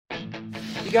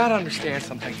You gotta understand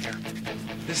something here.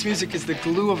 This music is the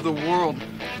glue of the world.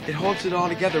 It holds it all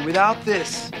together. Without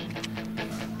this,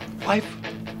 life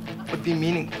would be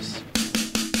meaningless.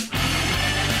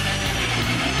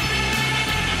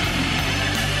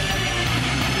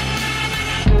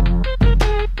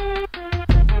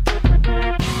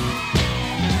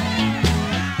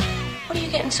 What are you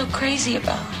getting so crazy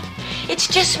about? It's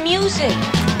just music.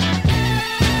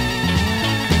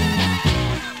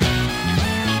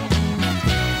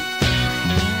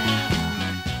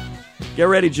 Get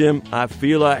ready, Jim. I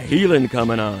feel a healing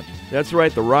coming on. That's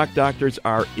right, the Rock Doctors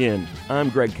are in. I'm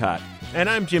Greg Kot. And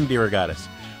I'm Jim DeRogatis.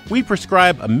 We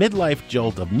prescribe a midlife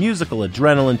jolt of musical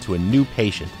adrenaline to a new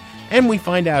patient. And we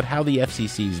find out how the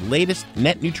FCC's latest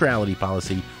net neutrality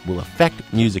policy will affect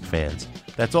music fans.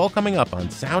 That's all coming up on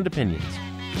Sound Opinions.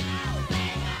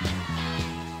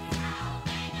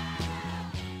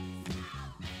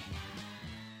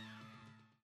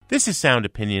 This is Sound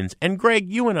Opinions, and Greg,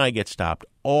 you and I get stopped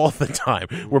all the time.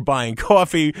 We're buying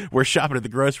coffee, we're shopping at the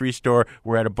grocery store,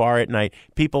 we're at a bar at night.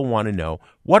 People want to know,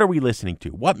 what are we listening to?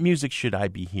 What music should I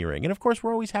be hearing? And of course,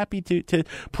 we're always happy to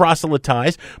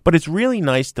proselytize, but it's really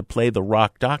nice to play the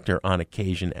rock doctor on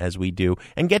occasion as we do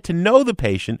and get to know the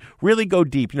patient, really go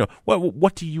deep. You know,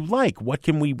 what do you like? What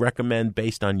can we recommend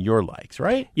based on your likes,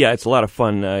 right? Yeah, it's a lot of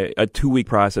fun. A 2-week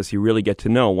process. You really get to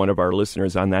know one of our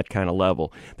listeners on that kind of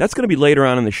level. That's going to be later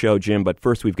on in the show, Jim, but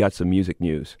first we've got some music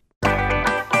news.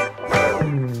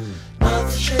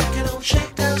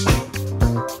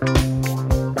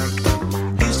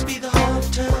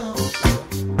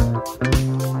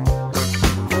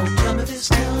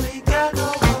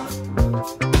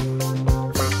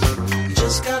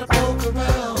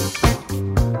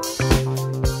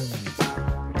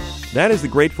 That is the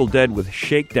Grateful Dead with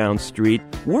Shakedown Street.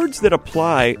 Words that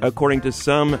apply, according to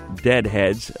some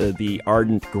Deadheads, the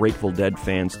ardent Grateful Dead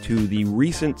fans, to the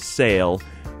recent sale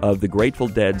of the Grateful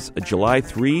Dead's July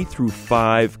 3 through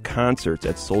 5 concerts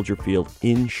at Soldier Field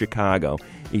in Chicago,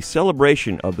 a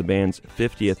celebration of the band's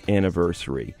 50th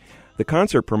anniversary. The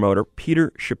concert promoter,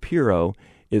 Peter Shapiro,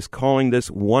 is calling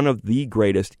this one of the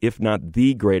greatest, if not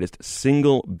the greatest,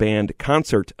 single-band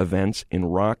concert events in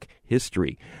rock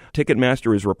history.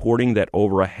 Ticketmaster is reporting that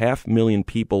over 500,000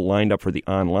 people lined up for the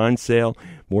online sale.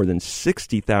 More than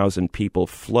 60,000 people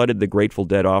flooded the Grateful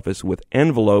Dead office with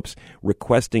envelopes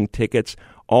requesting tickets.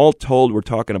 All told, we're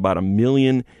talking about 1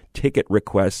 million ticket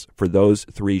requests for those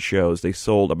 3 shows. They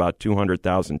sold about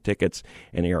 200,000 tickets,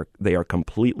 and they are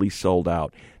completely sold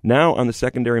out. Now, on the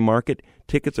secondary market,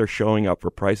 tickets are showing up for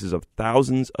prices of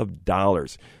thousands of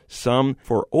dollars, some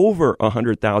for over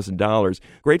 $100,000.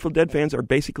 Grateful Dead fans are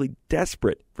basically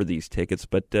desperate for these tickets,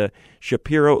 but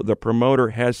Shapiro, the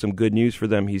promoter, has some good news for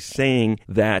them. He's saying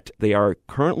that they are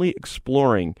currently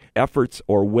exploring efforts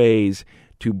or ways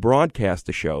to broadcast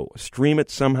the show, stream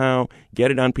it somehow, get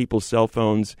it on people's cell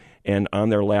phones and on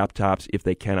their laptops if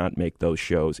they cannot make those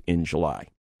shows in July.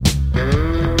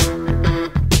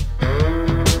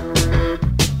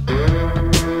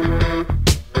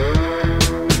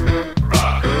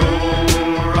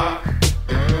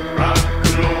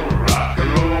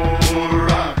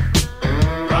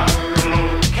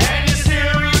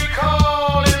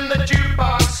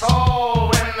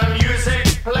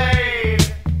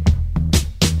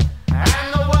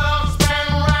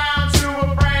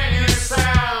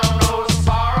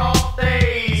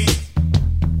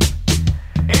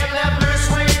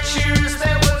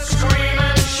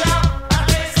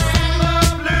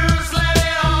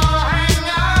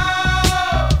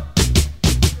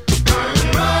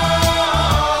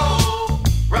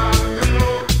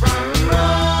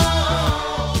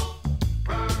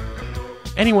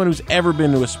 Anyone who's ever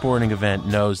been to a sporting event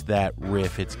knows that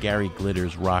riff. It's Gary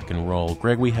Glitter's Rock and Roll.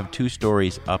 Greg, we have 2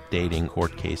 stories updating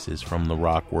court cases from the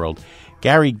rock world.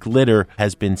 Gary Glitter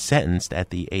has been sentenced at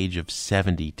the age of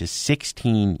 70 to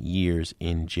 16 years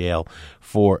in jail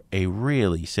for a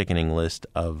really sickening list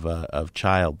of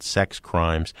child sex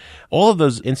crimes. All of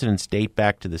those incidents date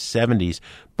back to the 70s,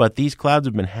 but these clouds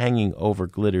have been hanging over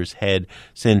Glitter's head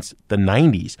since the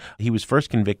 90s. He was first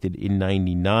convicted in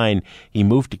 99. He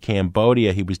moved to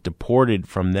Cambodia. He was deported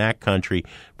from that country,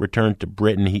 returned to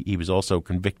Britain. He was also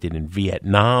convicted in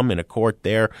Vietnam in a court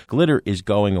there. Glitter is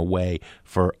going away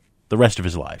for the rest of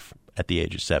his life at the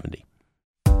age of 70.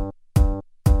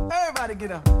 Everybody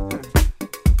get up.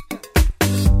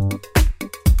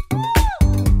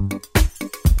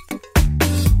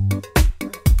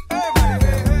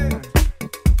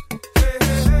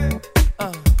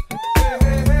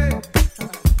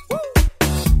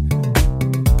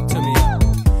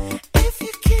 If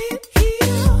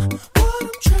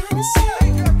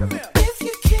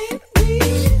you can't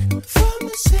read from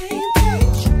the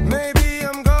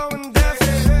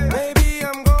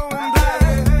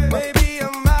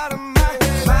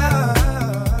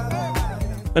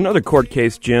Another court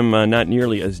case, Jim, not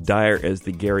nearly as dire as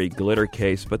the Gary Glitter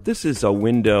case, but this is a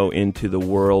window into the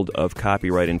world of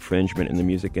copyright infringement in the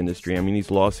music industry. I mean,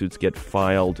 these lawsuits get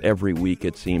filed every week,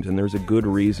 it seems, and there's a good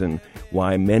reason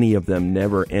why many of them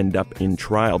never end up in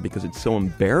trial, because it's so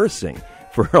embarrassing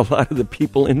for a lot of the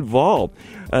people involved.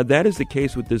 That is the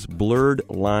case with this Blurred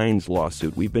Lines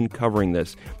lawsuit. We've been covering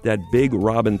this. That big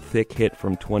Robin Thicke hit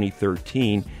from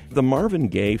 2013. The Marvin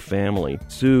Gaye family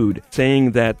sued,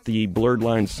 saying that the Blurred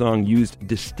Lines song used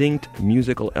distinct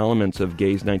musical elements of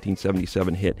Gaye's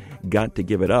 1977 hit, Got to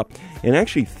Give It Up. And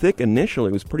actually, Thicke initially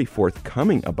was pretty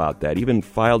forthcoming about that, even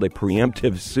filed a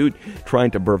preemptive suit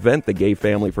trying to prevent the Gaye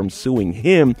family from suing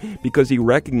him because he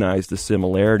recognized the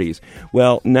similarities.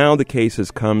 Well, now the case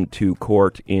has come to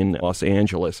court in Los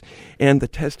Angeles, and the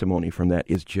testimony from that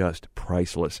is just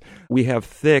priceless. We have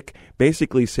Thicke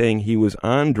basically saying he was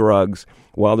on drugs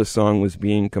while the song was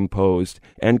being composed,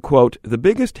 and, quote, "The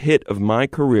biggest hit of my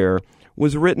career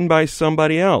was written by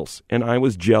somebody else, and I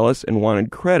was jealous and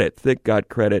wanted credit." Thicke got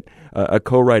credit, a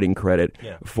co-writing credit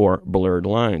for Blurred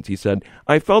Lines. He said,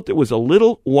 "I felt it was a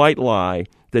little white lie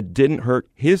that didn't hurt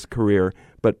his career,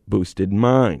 but boosted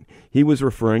mine." He was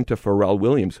referring to Pharrell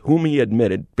Williams, whom he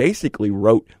admitted basically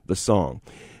wrote the song.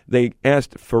 They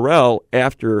asked Pharrell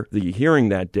after the hearing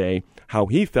that day how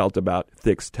he felt about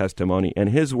Thicke's testimony, and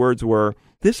his words were,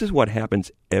 "This is what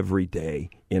happens every day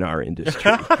in our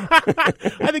industry."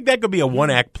 I think that could be a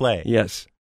one-act play. Yes.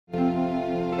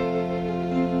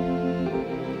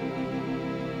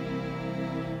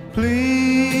 Please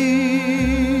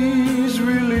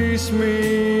release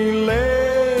me,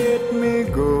 let me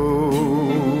go,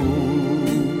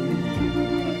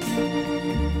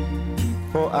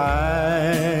 for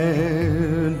I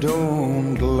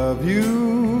don't love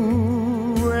you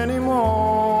anymore.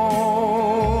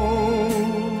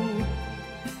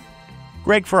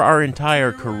 Greg, for our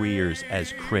entire careers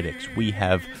as critics, we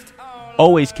have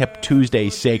always kept Tuesday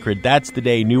sacred. That's the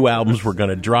day new albums were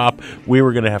going to drop. We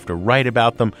were going to have to write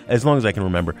about them. As long as I can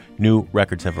remember, new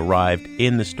records have arrived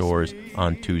in the stores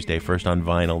on Tuesday, first on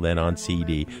vinyl, then on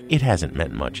CD. It hasn't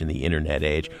meant much in the internet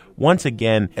age. Once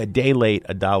again, a day late,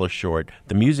 a dollar short,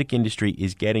 the music industry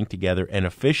is getting together and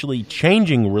officially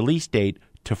changing release date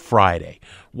to Friday.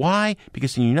 Why?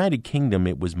 Because in the United Kingdom,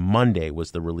 it was Monday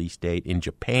was the release date. In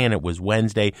Japan, it was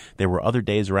Wednesday. There were other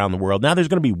days around the world. Now there's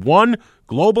going to be one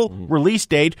global release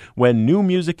date when new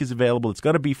music is available. It's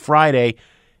going to be Friday,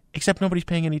 except nobody's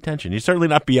paying any attention. It's certainly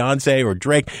not Beyonce or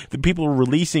Drake. The people are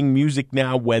releasing music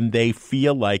now when they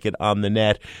feel like it on the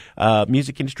net.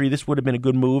 Music industry, this would have been a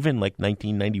good move in like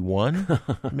 1991,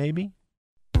 maybe.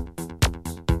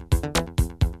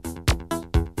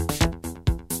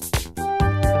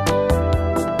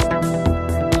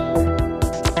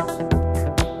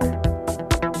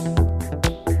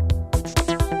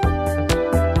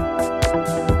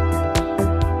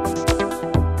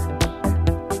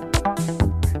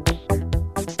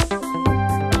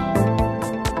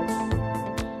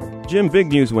 Jim, big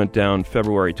news went down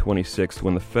February 26th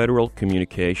when the Federal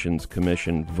Communications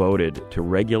Commission voted to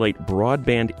regulate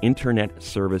broadband internet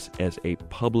service as a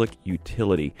public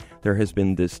utility. There has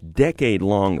been this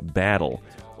decade-long battle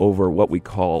over what we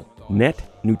call net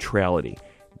neutrality.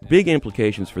 Big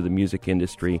implications for the music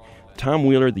industry. Tom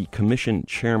Wheeler, the commission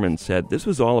chairman, said this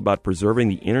was all about preserving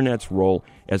the internet's role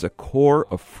as a core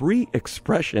of free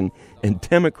expression and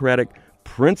democratic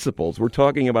principles. We're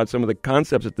talking about some of the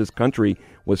concepts that this country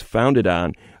was founded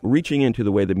on, reaching into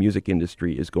the way the music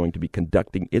industry is going to be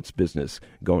conducting its business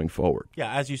going forward.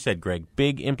 Yeah, as you said, Greg,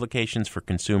 big implications for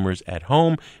consumers at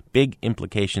home, big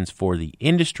implications for the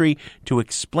industry. To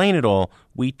explain it all,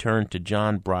 we turn to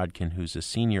John Brodkin, who's a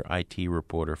senior IT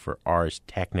reporter for Ars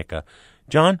Technica.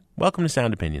 John, welcome to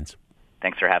Sound Opinions.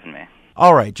 Thanks for having me.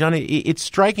 All right, John, it's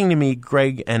striking to me,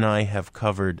 Greg and I have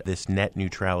covered this net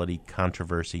neutrality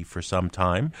controversy for some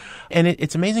time, and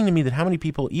it's amazing to me that how many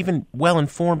people, even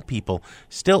well-informed people,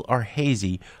 still are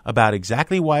hazy about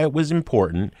exactly why it was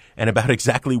important and about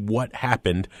exactly what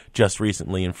happened just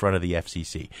recently in front of the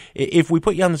FCC. If we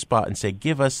put you on the spot and say,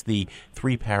 give us the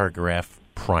 3-paragraph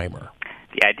primer.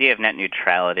 The idea of net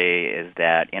neutrality is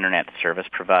that internet service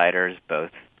providers,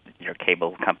 both your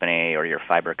cable company or your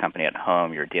fiber company at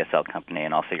home, your DSL company,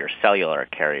 and also your cellular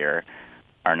carrier,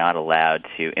 are not allowed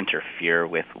to interfere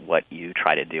with what you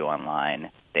try to do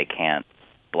online. They can't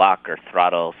block or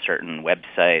throttle certain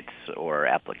websites or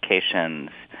applications,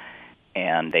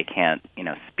 and they can't,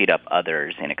 speed up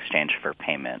others in exchange for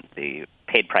payment. The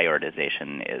paid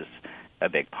prioritization is a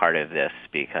big part of this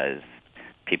because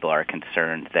people are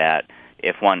concerned that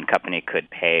if one company could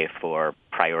pay for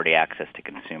priority access to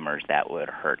consumers, that would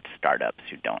hurt startups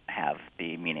who don't have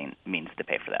the means to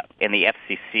pay for that. And the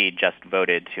FCC just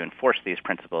voted to enforce these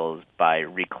principles by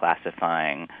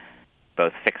reclassifying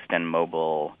both fixed and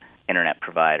mobile internet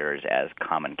providers as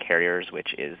common carriers,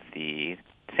 which is the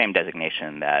same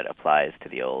designation that applies to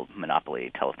the old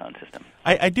monopoly telephone system.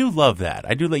 I do love that.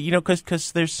 I do,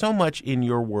 because there's so much in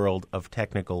your world of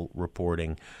technical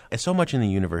reporting, and so much in the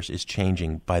universe is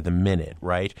changing by the minute,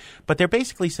 right? But they're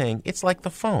basically saying it's like the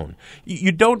phone.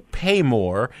 You don't pay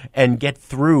more and get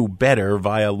through better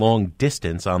via long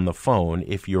distance on the phone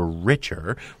if you're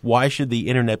richer. Why should the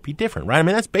internet be different, right? I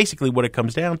mean, that's basically what it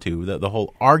comes down to, the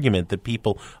whole argument that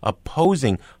people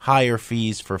opposing higher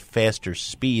fees for faster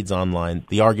speeds online,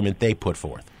 the argument they put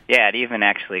forth. Yeah, it even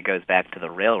actually goes back to the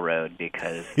railroad,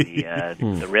 because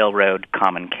the railroad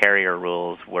common carrier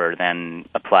rules were then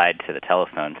applied to the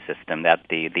telephone system, that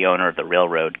the owner of the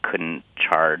railroad couldn't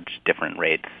charge different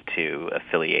rates to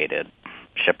affiliated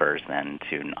shippers than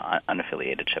to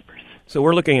unaffiliated shippers. So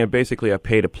we're looking at basically a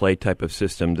pay-to-play type of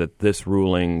system that this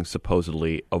ruling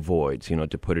supposedly avoids,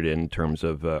 to put it in terms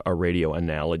of a radio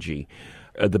analogy.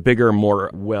 The bigger,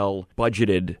 more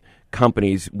well-budgeted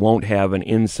companies won't have an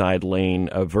inside lane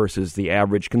versus the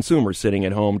average consumer sitting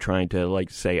at home trying to,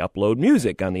 upload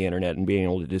music on the internet and being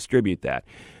able to distribute that.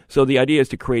 So the idea is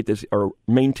to create this or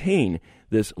maintain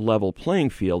this level playing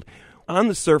field. On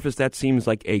the surface, that seems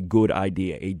like a good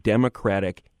idea, a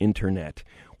democratic internet.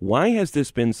 Why has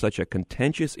this been such a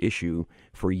contentious issue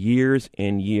for years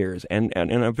and years? And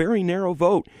a very narrow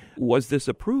vote was this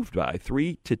approved by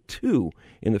 3-2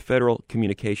 in the Federal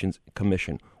Communications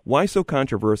Commission. Why so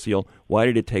controversial? Why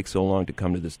did it take so long to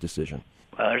come to this decision?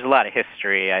 Well, there's a lot of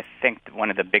history. I think one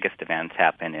of the biggest events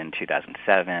happened in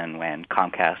 2007 when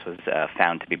Comcast was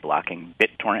found to be blocking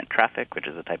BitTorrent traffic, which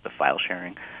is a type of file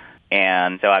sharing.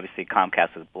 And so obviously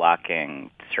Comcast was blocking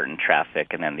certain traffic,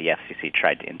 and then the FCC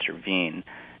tried to intervene.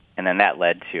 And then that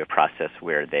led to a process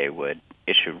where they would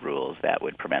issue rules that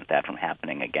would prevent that from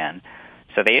happening again.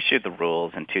 So they issued the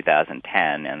rules in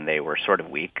 2010, and they were sort of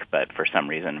weak, but for some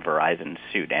reason Verizon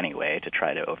sued anyway to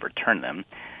try to overturn them.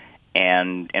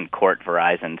 And in court,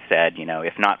 Verizon said,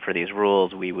 if not for these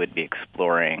rules, we would be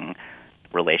exploring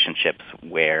relationships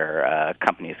where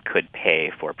companies could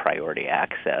pay for priority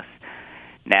access.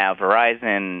 Now,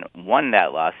 Verizon won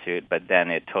that lawsuit, but then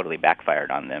it totally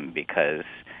backfired on them, because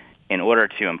in order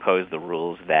to impose the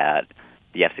rules that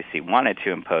the FCC wanted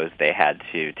to impose, they had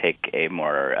to take a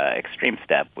more extreme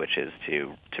step, which is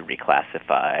to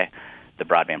reclassify the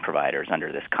broadband providers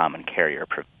under this common carrier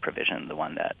provision, the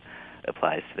one that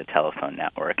applies to the telephone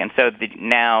network. And so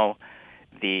now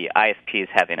the ISPs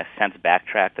have, in a sense,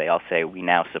 backtracked. They all say, we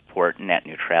now support net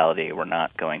neutrality. We're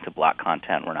not going to block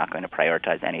content. We're not going to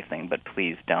prioritize anything, but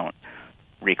please don't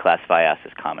reclassify us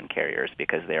as common carriers,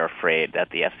 because they're afraid that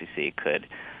the FCC could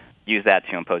use that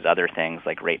to impose other things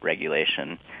like rate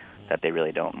regulation that they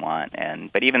really don't want.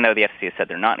 But even though the FCC has said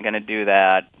they're not going to do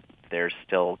that, there's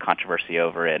still controversy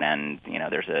over it, and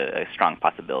there's a strong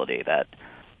possibility that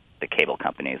the cable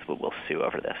companies will sue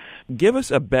over this. Give us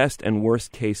a best and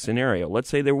worst case scenario. Let's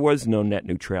say there was no net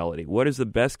neutrality. What is the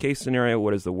best case scenario?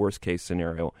 What is the worst case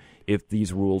scenario if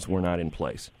these rules were not in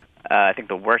place? I think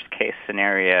the worst case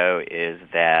scenario is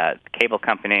that cable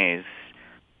companies,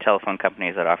 telephone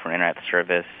companies that offer internet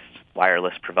service,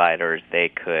 wireless providers, they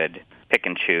could pick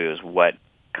and choose what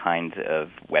kinds of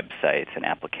websites and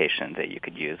applications that you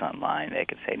could use online. They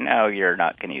could say, no, you're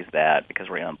not going to use that because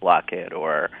we're going to block it,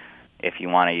 or if you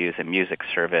want to use a music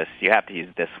service, you have to use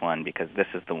this one because this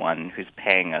is the one who's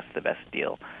paying us the best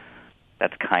deal.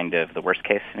 That's kind of the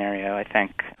worst-case scenario, I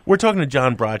think. We're talking to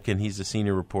John Brodkin. He's a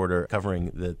senior reporter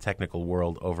covering the technical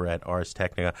world over at Ars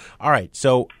Technica. All right,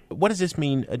 so what does this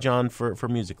mean, John, for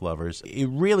music lovers? It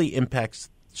really impacts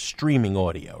streaming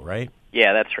audio, right?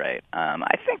 Yeah, that's right.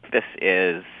 I think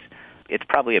it's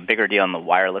probably a bigger deal in the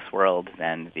wireless world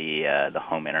than the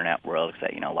home internet world,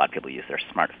 because a lot of people use their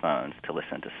smartphones to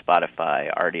listen to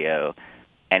Spotify, Rdio,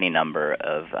 any number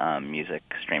of music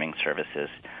streaming services.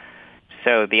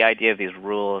 So the idea of these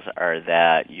rules are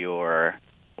that your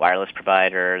wireless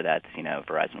provider, that's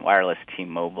Verizon Wireless,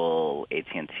 T-Mobile,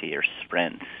 AT&T, or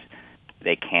Sprint,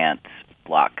 they can't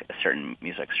block a certain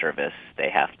music service. They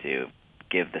have to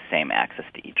give the same access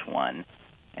to each one,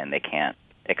 and they can't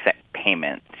accept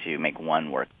payment to make one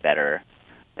work better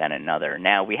than another.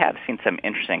 Now, we have seen some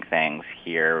interesting things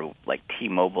here, like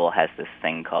T-Mobile has this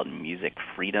thing called Music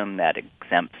Freedom that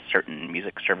exempts certain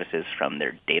music services from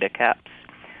their data caps.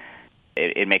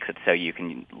 It makes it so you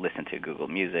can listen to Google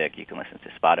Music, you can listen to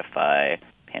Spotify,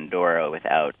 Pandora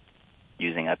without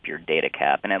using up your data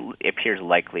cap. And it appears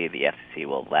likely the FCC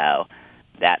will allow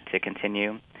that to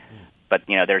continue. But,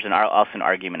 there's also an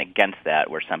argument against that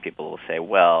where some people will say,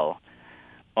 well,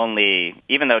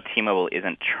 even though T-Mobile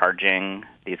isn't charging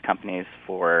these companies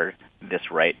for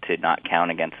this right to not count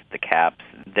against the caps,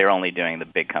 they're only doing the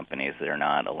big companies. They're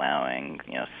not allowing,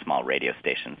 small radio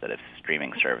stations that have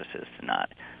streaming services to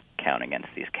not count against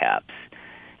these caps.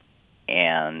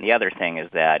 And the other thing is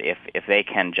that if they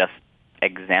can just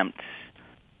exempt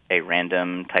a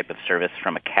random type of service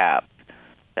from a cap,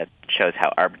 that shows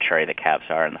how arbitrary the caps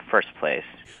are in the first place.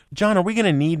 John, are we going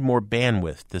to need more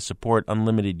bandwidth to support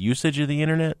unlimited usage of the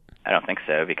Internet? I don't think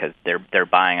so, because they're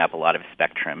buying up a lot of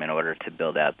spectrum in order to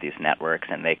build out these networks,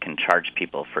 and they can charge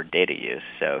people for data use.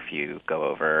 So if you go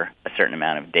over a certain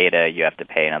amount of data, you have to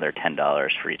pay another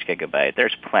 $10 for each gigabyte.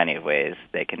 There's plenty of ways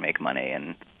they can make money,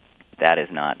 and that is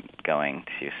not going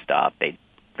to stop.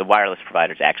 The wireless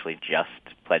providers actually just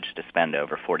pledged to spend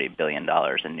over $40 billion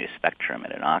in new spectrum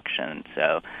at an auction,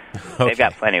 so they've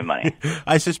got plenty of money.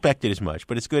 I suspected as much,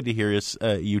 but it's good to hear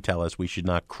you tell us we should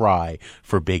not cry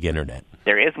for big Internet.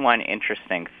 There is one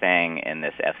interesting thing in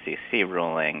this FCC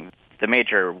ruling. The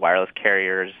major wireless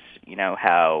carriers,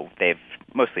 how they've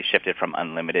mostly shifted from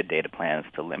unlimited data plans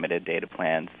to limited data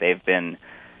plans. They've been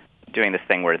doing this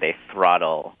thing where they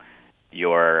throttle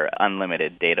your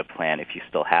unlimited data plan, if you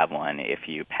still have one, if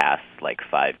you pass like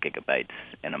 5 gigabytes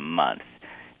in a month.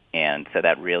 And so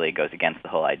that really goes against the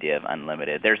whole idea of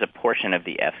unlimited. There's a portion of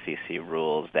the FCC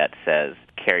rules that says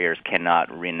carriers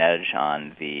cannot renege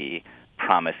on the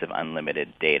promise of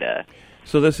unlimited data.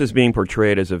 So this is being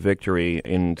portrayed as a victory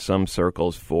in some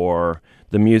circles for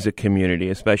the music community,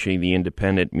 especially the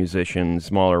independent musicians,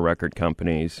 smaller record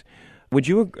companies. Would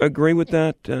you agree with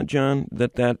that, John,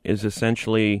 that is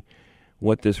essentially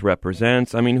what this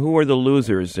represents? I mean, who are the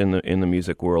losers in the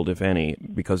music world, if any,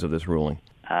 because of this ruling?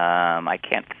 I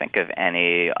can't think of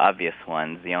any obvious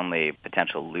ones. The only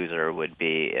potential loser would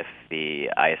be if the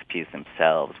ISPs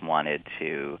themselves wanted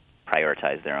to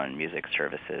prioritize their own music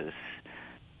services.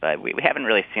 But we haven't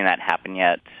really seen that happen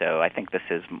yet, so I think this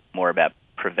is more about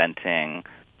preventing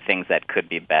things that could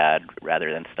be bad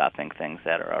rather than stopping things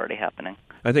that are already happening.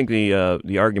 I think the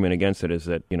argument against it is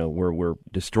that we're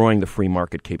destroying the free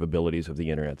market capabilities of the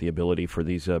Internet, the ability for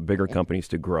these bigger companies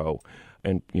to grow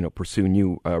and pursue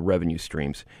new revenue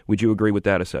streams. Would you agree with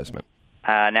that assessment?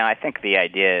 No, I think the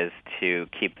idea is to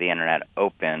keep the Internet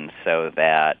open so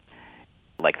that,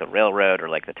 like the railroad or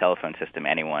like the telephone system,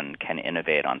 anyone can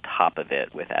innovate on top of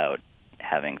it without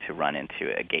having to run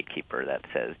into a gatekeeper that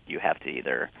says you can't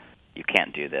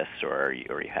do this or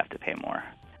you have to pay more.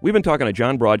 We've been talking to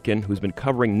John Brodkin, who's been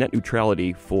covering net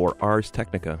neutrality for Ars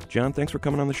Technica. John, thanks for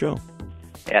coming on the show.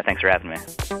 Yeah, thanks for having me.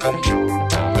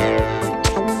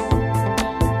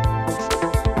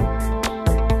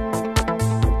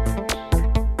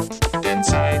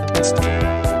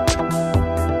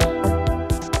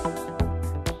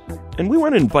 And we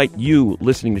want to invite you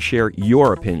listening to share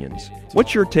your opinions.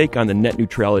 What's your take on the net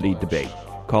neutrality debate?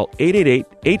 Call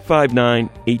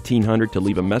 888-859-1800 to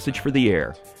leave a message for the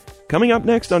air. Coming up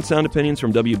next on Sound Opinions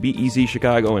from WBEZ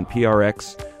Chicago and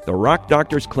PRX, the Rock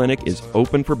Doctors Clinic is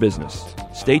open for business.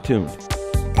 Stay tuned.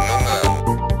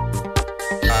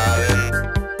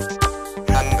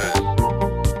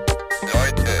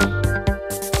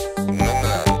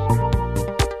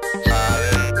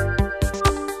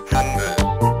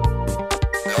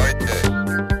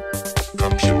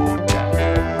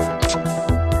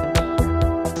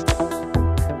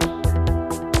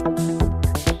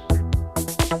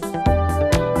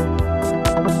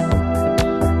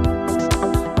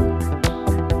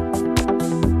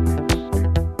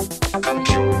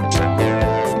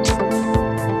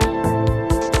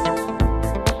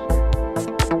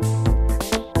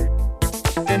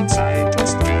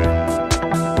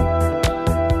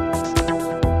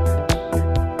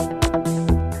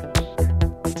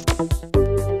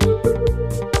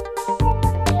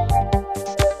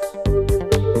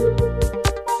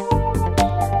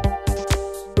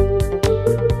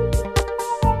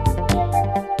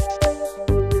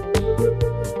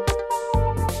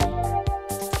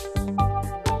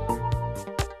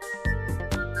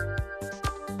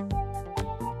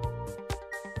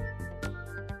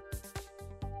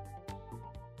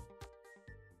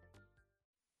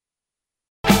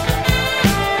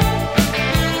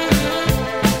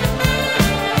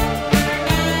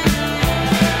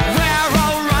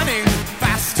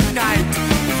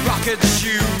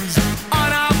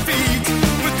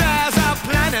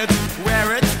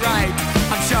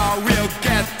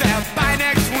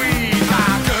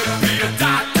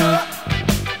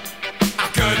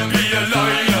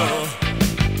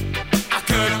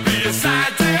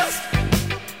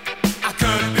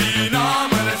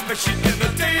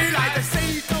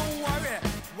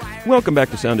 Welcome back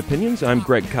to Sound Opinions. I'm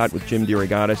Greg Kot with Jim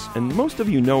DeRogatis, and most of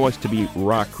you know us to be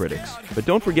rock critics. But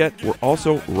don't forget, we're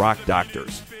also rock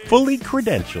doctors. Fully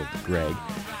credentialed, Greg.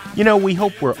 You know, we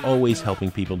hope we're always helping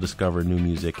people discover new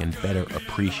music and better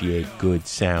appreciate good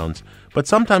sounds. But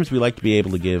sometimes we like to be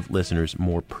able to give listeners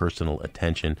more personal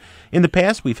attention. In the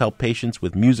past, we've helped patients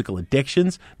with musical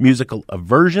addictions, musical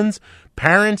aversions,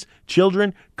 parents,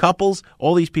 children, couples,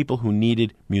 all these people who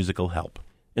needed musical help.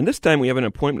 And this time we have an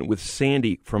appointment with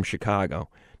Sandy from Chicago.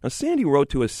 Now, Sandy wrote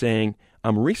to us saying,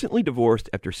 I'm recently divorced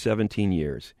after 17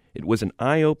 years. It was an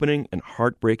eye-opening and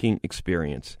heartbreaking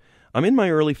experience. I'm in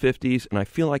my early 50s, and I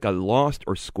feel like I lost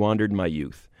or squandered my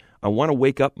youth. I want to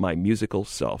wake up my musical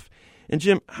self. And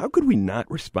Jim, how could we not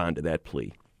respond to that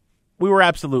plea? We were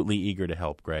absolutely eager to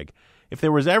help, Greg. If there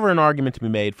was ever an argument to be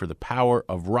made for the power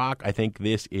of rock, I think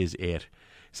this is it.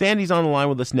 Sandy's on the line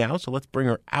with us now, so let's bring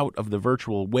her out of the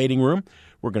virtual waiting room.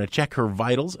 We're going to check her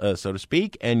vitals, so to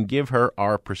speak, and give her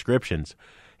our prescriptions.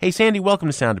 Hey, Sandy, welcome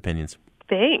to Sound Opinions.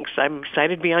 Thanks. I'm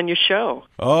excited to be on your show.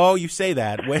 Oh, you say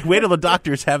that. Wait till the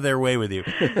doctors have their way with you.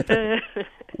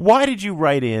 Why did you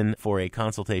write in for a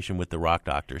consultation with the rock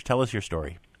doctors? Tell us your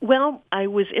story. Well, I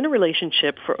was in a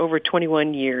relationship for over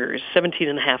 21 years, 17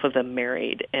 and a half of them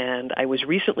married, and I was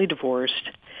recently divorced,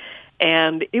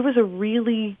 and it was a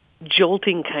really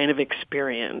jolting kind of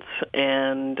experience,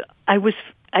 and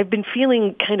I've been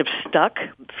feeling kind of stuck,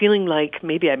 feeling like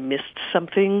maybe I missed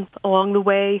something along the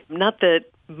way. Not that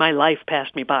my life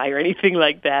passed me by or anything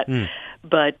like that,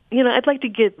 but, you know, I'd like to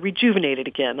get rejuvenated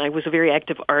again. I was a very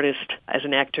active artist as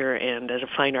an actor and as a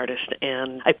fine artist,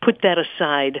 and I put that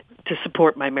aside to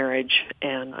support my marriage,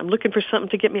 and I'm looking for something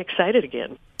to get me excited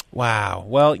again. Wow.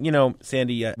 Well, you know,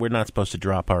 Sandy, we're not supposed to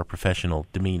drop our professional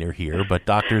demeanor here, but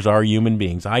doctors are human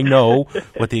beings. I know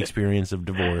what the experience of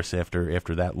divorce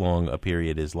after that long a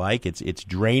period is like. It's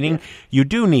draining. You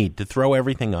do need to throw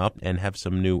everything up and have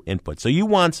some new input. So you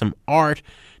want some art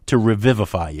to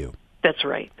revivify you. That's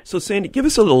right. So, Sandy, give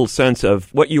us a little sense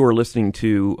of what you were listening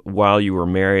to while you were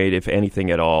married, if anything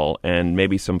at all, and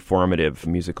maybe some formative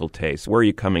musical tastes. Where are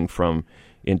you coming from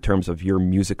in terms of your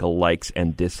musical likes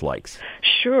and dislikes?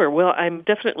 Sure. Well, I'm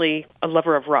definitely a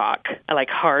lover of rock. I like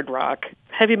hard rock.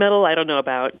 Heavy metal, I don't know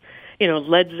about. You know,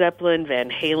 Led Zeppelin, Van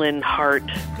Halen, Heart.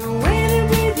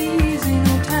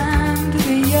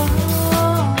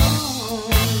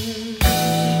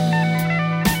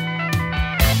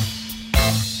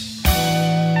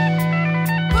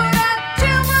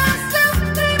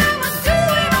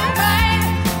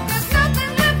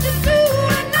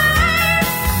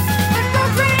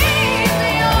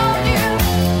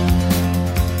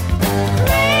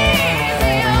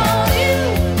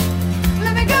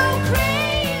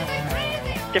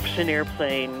 Jefferson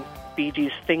Airplane, Bee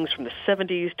Gees, things from the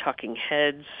 70s, Talking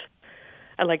Heads.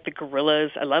 I like the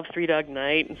Gorillaz. I love Three Dog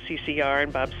Night and CCR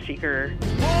and Bob Seger.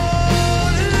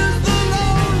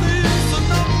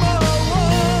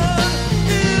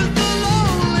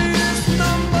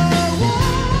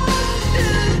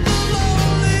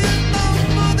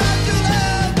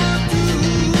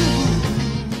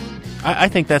 I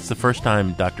think that's the first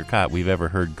time, Dr. Kot, we've ever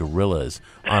heard Gorillaz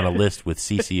on a list with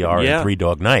CCR and Three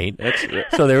Dog Night.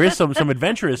 So there is some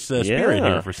adventurous spirit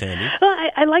here for Sandy. Well,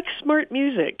 I like smart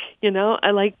music, you know. I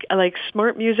like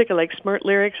smart music. I like smart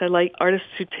lyrics. I like artists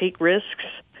who take risks.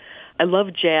 I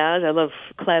love jazz. I love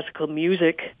classical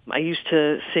music. I used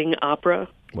to sing opera.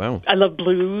 Wow. I love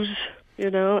blues,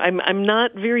 you know. I'm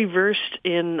not very versed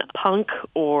in punk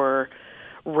or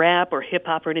rap or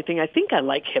hip-hop or anything. I think I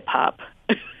like hip-hop.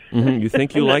 Mm-hmm. You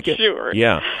think you like it? Sure.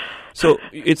 Yeah. So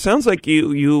it sounds like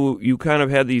you kind of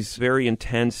had these very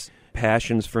intense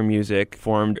passions for music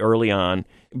formed early on.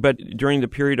 But during the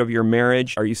period of your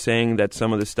marriage, are you saying that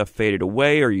some of this stuff faded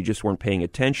away, or you just weren't paying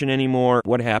attention anymore?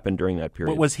 What happened during that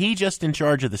period? Was he just in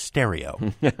charge of the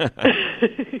stereo?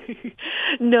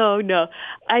 No.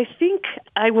 I think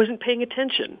I wasn't paying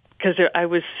attention because I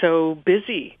was so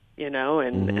busy, you know,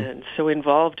 and so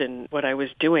involved in what I was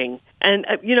doing. And,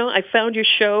 you know, I found your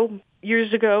show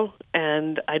years ago,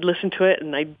 and I'd listen to it,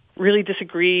 and I'd really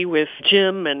disagree with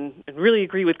Jim and really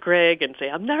agree with Greg and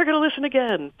say, I'm never going to listen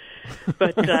again.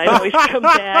 But I'd always come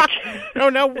back.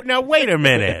 No, wait a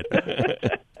minute.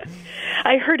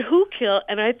 I heard Who Kill,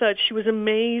 and I thought she was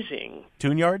amazing.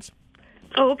 Tune Yards?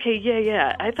 Oh, okay,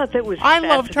 yeah. I thought that was I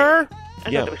loved her. I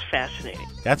thought that was fascinating.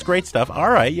 That's great stuff.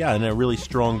 All right, yeah, and a really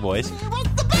strong voice.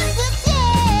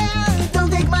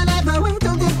 Don't take my life away,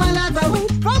 don't take my life away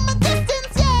from a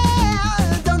distance,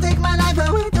 yeah. Don't take my life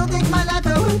away, don't take my life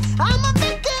away. I'm a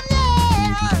victim,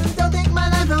 yeah. Don't take my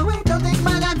life away, don't take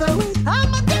my life away.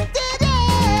 I'm addicted,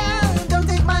 yeah. Don't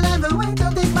take my life away,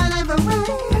 don't take my life away.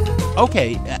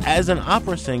 Okay, as an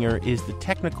opera singer, is the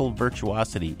technical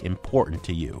virtuosity important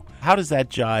to you? How does that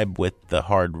jibe with the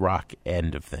hard rock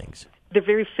end of things? They're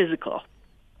very physical.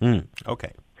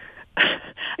 Okay. I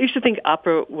used to think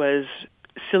opera was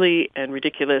silly and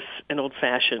ridiculous and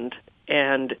old-fashioned,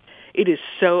 and it is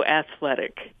so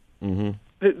athletic. Mm-hmm.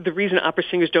 The reason opera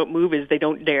singers don't move is they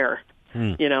don't dare.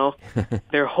 You know,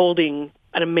 they're holding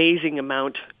an amazing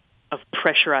amount of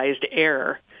pressurized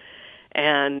air.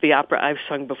 And the opera I've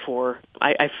sung before,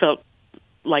 I felt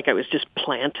like I was just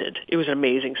planted. It was an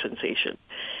amazing sensation.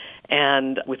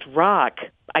 And with rock,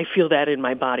 I feel that in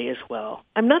my body as well.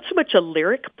 I'm not so much a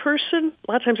lyric person. A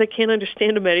lot of times I can't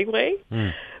understand them anyway.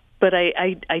 But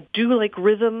I do like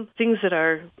rhythm, things that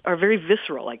are very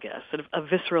visceral, I guess, a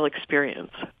visceral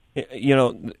experience. You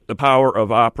know, the power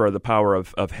of opera, the power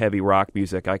of heavy rock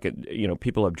music,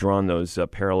 people have drawn those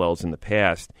parallels in the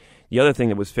past. The other thing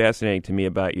that was fascinating to me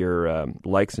about your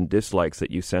likes and dislikes that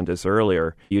you sent us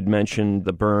earlier, you'd mentioned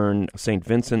the Byrne St.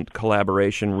 Vincent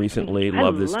collaboration recently.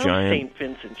 Love This Giant. I love St.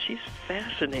 Vincent. She's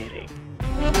fascinating.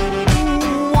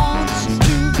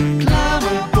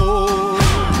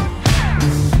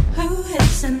 Who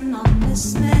hits him on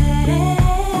this man?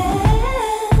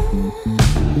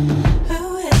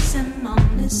 Who hits him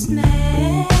on this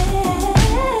man?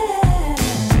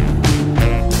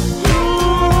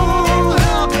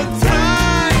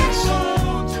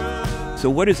 So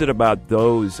what is it about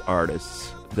those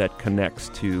artists that connects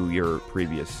to your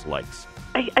previous likes?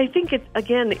 I think it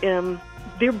again.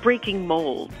 They're breaking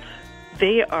molds.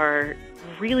 They are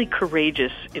really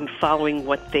courageous in following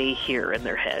what they hear in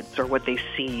their heads or what they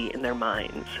see in their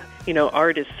minds. You know,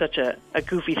 art is such a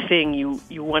goofy thing.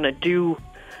 You want to do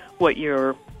what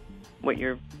your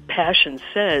passion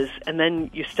says, and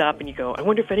then you stop and you go, I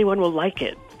wonder if anyone will like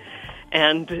it.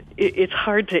 And it's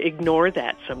hard to ignore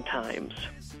that sometimes.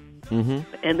 Mm-hmm.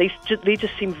 And they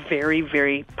just seem very,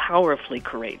 very powerfully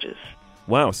courageous.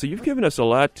 Wow, so you've given us a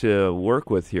lot to work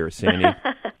with here, Sandy.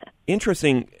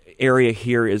 Interesting area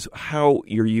here is how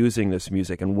you're using this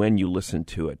music and when you listen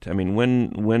to it. I mean,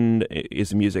 when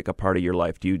is music a part of your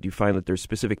life? Do you find that there's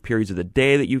specific periods of the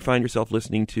day that you find yourself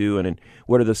listening to, and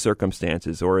what are the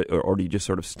circumstances, or do you just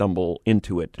sort of stumble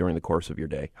into it during the course of your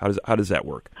day? How does that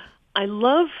work? I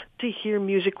love to hear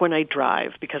music when I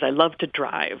drive because I love to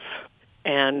drive.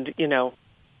 And, you know,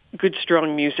 good,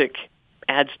 strong music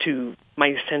adds to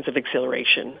my sense of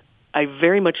exhilaration. I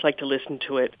very much like to listen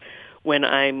to it when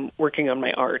I'm working on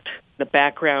my art. The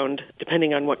background,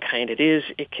 depending on what kind it is,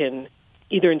 it can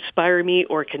either inspire me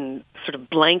or it can sort of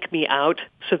blank me out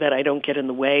so that I don't get in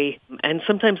the way. And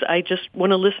sometimes I just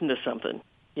want to listen to something.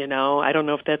 You know, I don't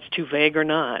know if that's too vague or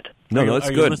not. No,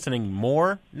 that's good. Are you listening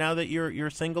more now that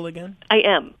you're single again? I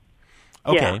am.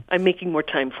 Okay. Yeah, I'm making more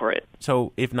time for it.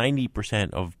 So if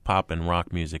 90% of pop and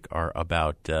rock music are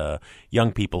about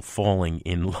young people falling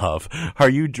in love, are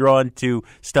you drawn to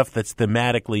stuff that's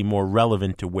thematically more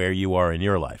relevant to where you are in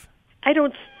your life? I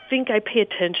don't think I pay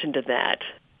attention to that.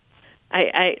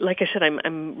 I like I said,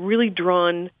 I'm really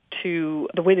drawn to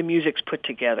the way the music's put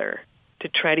together to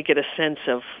try to get a sense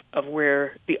of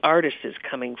where the artist is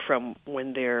coming from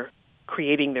when they're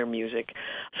creating their music.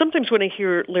 Sometimes when I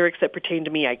hear lyrics that pertain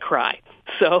to me, I cry.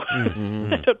 So I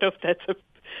don't know if that's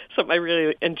something I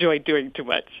really enjoy doing too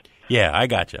much. Yeah, I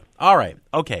gotcha. All right.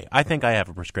 Okay. I think I have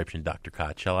a prescription, Dr.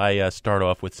 Cott. Shall I start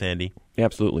off with Sandy?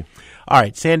 Absolutely. All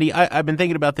right, Sandy, I've been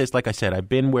thinking about this. Like I said, I've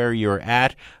been where you're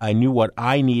at. I knew what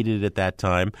I needed at that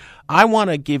time. I want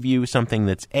to give you something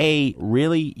that's, A,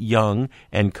 really young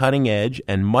and cutting edge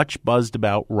and much buzzed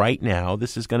about right now.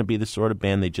 This is going to be the sort of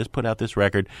band, they just put out this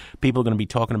record. People are going to be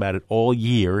talking about it all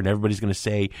year, and everybody's going to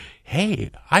say,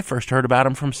 hey, I first heard about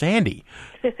him from Sandy.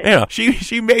 You know,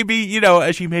 she may be,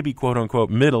 she may be quote-unquote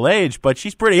middle-aged, but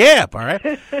she's pretty hip, all right?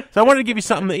 So I wanted to give you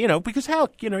something that, because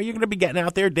you're going to be getting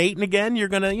out there dating again. You're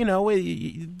going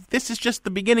to, this is just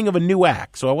the beginning of a new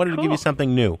act. So I wanted to give you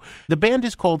something new. The band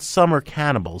is called Summer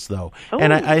Cannibals, though. Oh.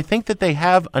 And I think that they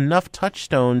have enough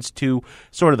touchstones to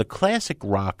sort of the classic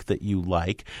rock that you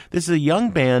like. This is a young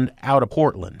band out of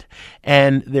Portland.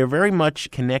 And they're very much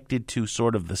connected to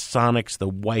sort of the Sonics, the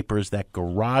Wipers, that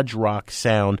garage rock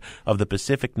sound of the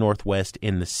Pacific Northwest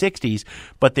in the 60s.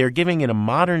 But they're giving it a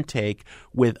modern take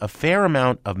with a fair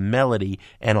amount of melody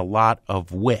and a lot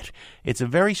of wit. It's a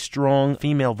very strong strong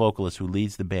female vocalist who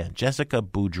leads the band, Jessica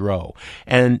Boudreau.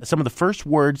 And some of the first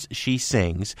words she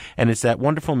sings, and it's that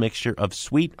wonderful mixture of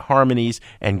sweet harmonies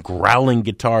and growling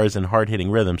guitars and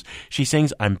hard-hitting rhythms. She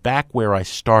sings, "I'm back where I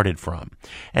started from."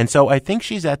 And so I think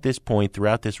she's at this point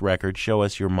throughout this record, Show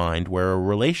Us Your Mind, where a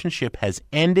relationship has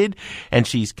ended and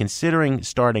she's considering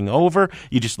starting over.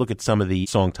 You just look at some of the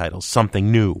song titles, Something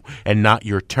New and Not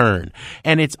Your Turn.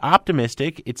 And it's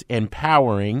optimistic, it's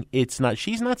empowering,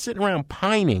 she's not sitting around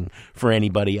pining for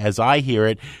anybody as I hear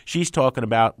it. She's talking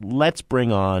about, let's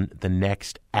bring on the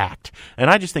next act. And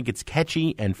I just think it's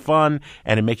catchy and fun,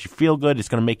 and it makes you feel good. It's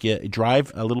going to make you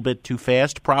drive a little bit too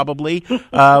fast, probably.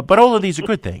 But all of these are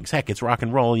good things. Heck, it's rock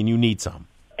and roll, and you need some.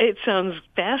 It sounds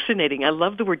fascinating. I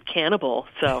love the word cannibal.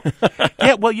 So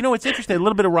yeah, well, it's interesting. A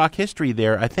little bit of rock history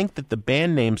there. I think that the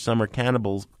band name Summer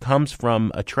Cannibals comes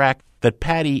from a track that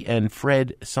Patti and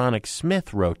Fred Sonic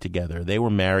Smith wrote together. They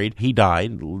were married. He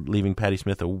died, leaving Patti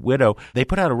Smith a widow. They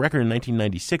put out a record in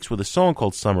 1996 with a song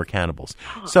called Summer Cannibals.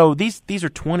 So these are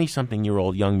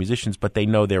 20-something-year-old young musicians, but they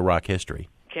know their rock history.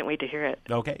 Can't wait to hear it.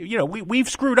 Okay. We've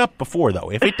screwed up before,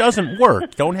 though. If it doesn't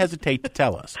work, don't hesitate to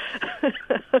tell us.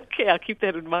 Okay, I'll keep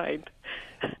that in mind.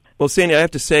 Well, Sandy, I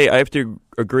have to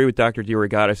agree with Dr.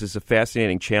 DeRogatis. It's a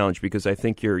fascinating challenge because I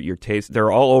think your taste,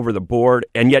 they're all over the board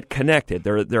and yet connected.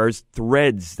 There's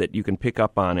threads that you can pick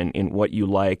up on in what you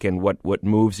like and what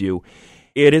moves you.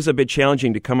 It is a bit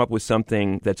challenging to come up with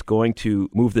something that's going to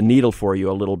move the needle for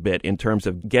you a little bit in terms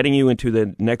of getting you into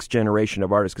the next generation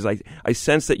of artists, because I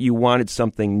sense that you wanted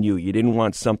something new. You didn't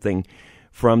want something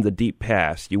from the deep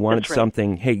past. You wanted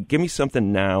something, hey, give me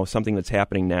something now, something that's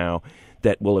happening now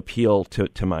that will appeal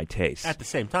to my taste. At the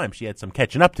same time, she had some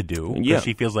catching up to do because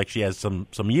she feels like she has some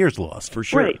years lost. For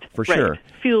sure, sure.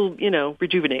 Feel,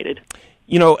 rejuvenated.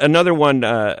 Another one,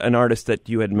 an artist that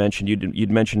you had mentioned, you'd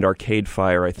mentioned Arcade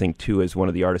Fire, I think, too, as one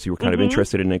of the artists you were kind of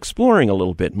interested in exploring a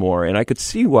little bit more. And I could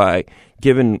see why,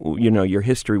 given, your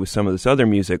history with some of this other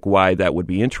music, why that would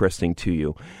be interesting to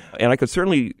you. And I could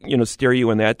certainly, steer you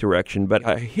in that direction. But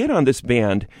I hit on this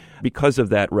band because of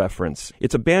that reference.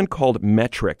 It's a band called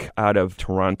Metric out of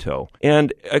Toronto.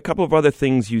 And a couple of other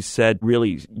things you said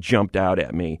really jumped out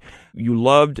at me. You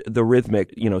loved the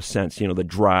rhythmic, sense, the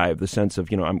drive, the sense of,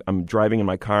 I'm driving in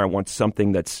my car, I want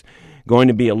something that's going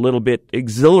to be a little bit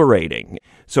exhilarating.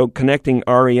 So connecting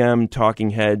REM, Talking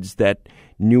Heads, that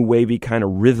new wavy kind of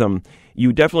rhythm,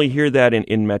 you definitely hear that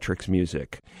in Metric's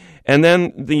music. And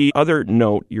then the other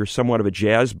note, you're somewhat of a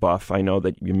jazz buff. I know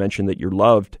that you mentioned that you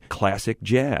loved classic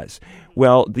jazz.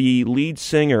 Well, the lead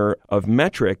singer of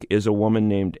Metric is a woman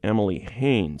named Emily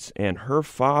Haines, and her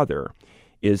father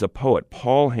is a poet,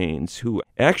 Paul Haines, who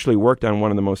actually worked on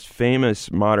one of the most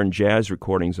famous modern jazz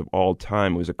recordings of all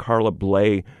time. It was a Carla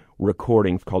Bley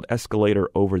recording called Escalator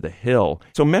Over the Hill.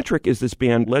 So Metric is this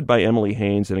band led by Emily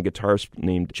Haines and a guitarist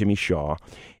named Jimmy Shaw.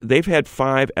 They've had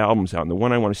 5 albums out, and the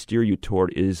one I want to steer you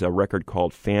toward is a record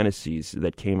called Fantasies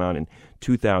that came out in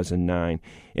 2009.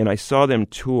 And I saw them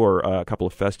tour a couple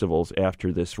of festivals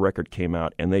after this record came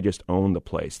out, and they just owned the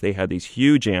place. They had these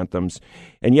huge anthems,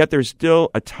 and yet there's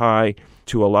still a tie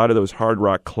to a lot of those hard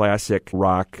rock, classic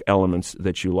rock elements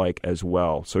that you like as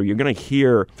well. So you're going to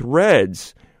hear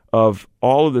threads of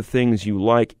all of the things you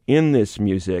like in this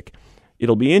music.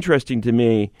 It'll be interesting to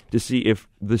me to see if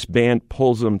this band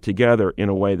pulls them together in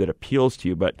a way that appeals to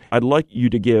you, but I'd like you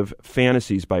to give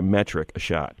Fantasies by Metric a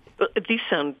shot. Well, these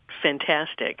sound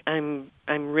fantastic. I'm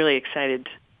really excited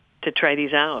to try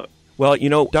these out. Well,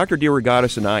 Dr.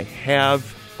 DeRogatis and I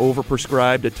have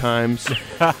overprescribed at times.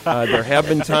 There have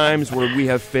been times where we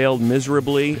have failed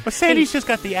miserably. But Sandy's just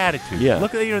got the attitude. Yeah.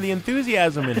 Look at the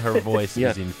enthusiasm in her voice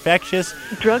is infectious.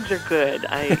 Drugs are good.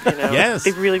 Yes.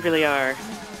 They really, really are.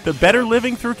 The better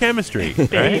living through chemistry.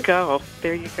 There right? you go.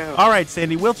 There you go. All right,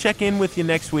 Sandy, we'll check in with you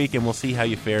next week, and we'll see how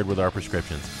you fared with our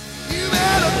prescriptions. You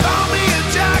better call me a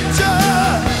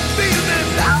doctor, feeling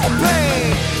no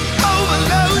pain,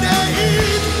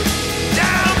 overloaded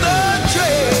down the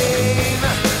drain.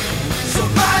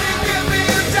 Somebody give me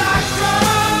a doctor.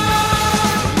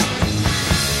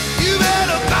 You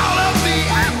better call up the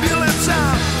ambulance,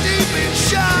 I'm deep in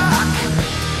shock.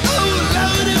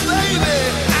 Overloaded, baby,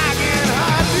 I can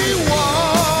hardly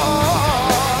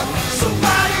walk.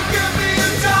 Somebody give me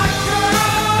a doctor.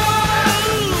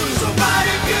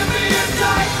 Somebody give me a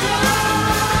doctor.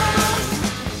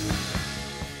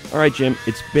 All right, Jim,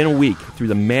 it's been a week through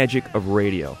the magic of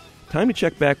radio. Time to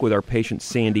check back with our patient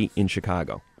Sandy in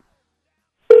Chicago.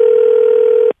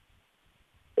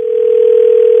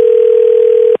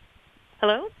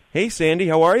 Hello? Hey, Sandy,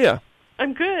 how are you?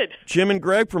 I'm good. Jim and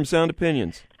Greg from Sound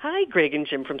Opinions. Hi, Greg and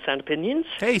Jim from Sound Opinions.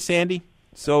 Hey, Sandy.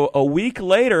 So a week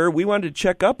later, we wanted to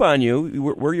check up on you.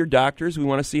 We're your doctors. We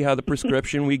want to see how the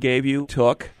prescription we gave you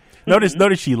took. Notice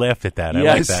she laughed at that. I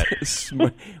like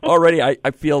that. Already,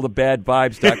 I feel the bad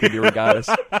vibes, Dr.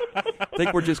 DeRogatis. I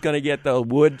think we're just going to get the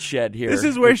woodshed here. This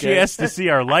is where she has to see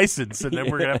our license, and then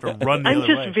we're going to have to run the other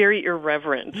way. I'm just very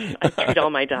irreverent. I treat all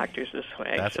my doctors this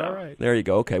way. That's all right. There you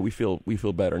go. Okay, we feel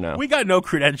better now. We got no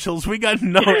credentials. We got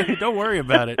no. Don't worry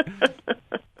about it.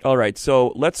 All right,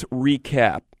 so let's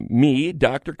recap. Me,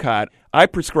 Dr. Cott, I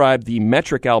prescribed the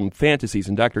Metric album Fantasies,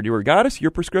 and Dr. DeRogatis,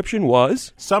 your prescription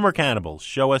was? Summer Cannibals,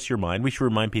 Show Us Your Mind. We should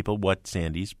remind people what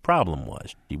Sandy's problem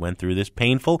was. She went through this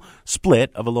painful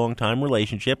split of a long-time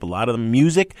relationship. A lot of the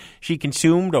music she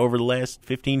consumed over the last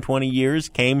 15, 20 years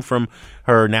came from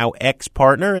her now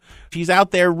ex-partner. She's out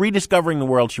there rediscovering the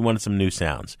world. She wanted some new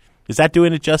sounds. Is that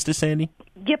doing it justice, Sandy?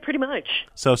 Yeah, pretty much.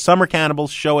 So Summer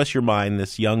Cannibals, Show Us Your Mind,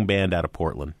 this young band out of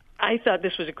Portland. I thought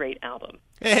this was a great album.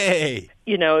 Hey!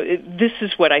 You know, this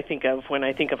is what I think of when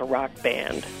I think of a rock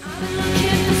band.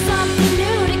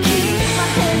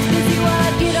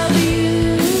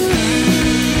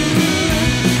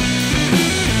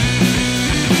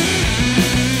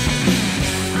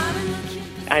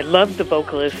 I loved the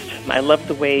vocalist. I loved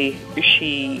the way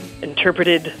she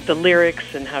interpreted the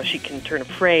lyrics and how she can turn a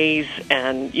phrase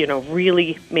and, you know,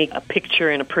 really make a picture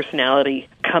and a personality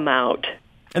come out.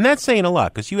 And that's saying a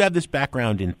lot, because you have this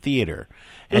background in theater,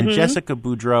 and Jessica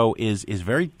Boudreau is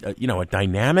very, a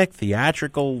dynamic,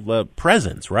 theatrical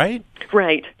presence, right?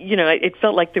 Right. You know, it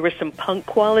felt like there were some punk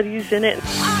qualities in it.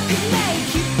 I could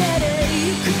make you better,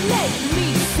 you could make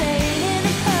me sane. In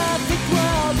a perfect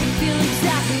world, we feel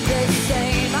exactly the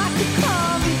same. I could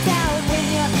calm you down when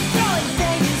you're throwing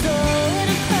things all.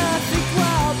 In a perfect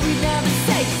world, we never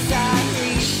say sorry.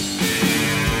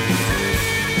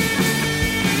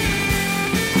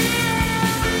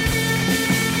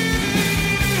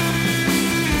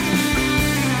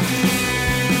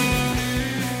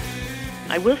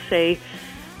 I will say,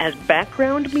 as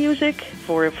background music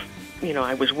for if,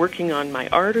 I was working on my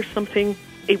art or something,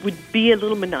 it would be a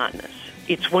little monotonous.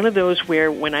 It's one of those where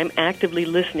when I'm actively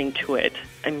listening to it,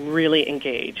 I'm really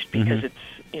engaged because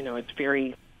it's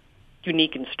very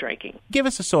unique and striking. Give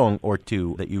us a song or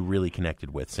two that you really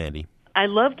connected with, Sandy. I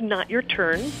loved Not Your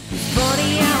Turn. It's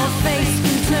funny how a face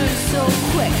can turn so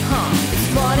quick, huh? It's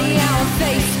funny how a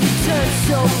face can turn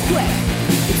so quick.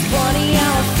 It's funny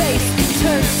how a face can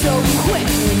turn so quick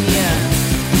when you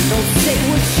don't say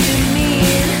what you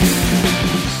mean.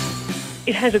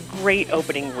 It has a great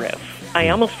opening riff. I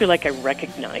almost feel like I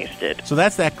recognized it. So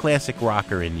that's that classic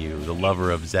rocker in you, the lover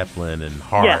of Zeppelin and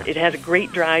Heart. Yeah, it has a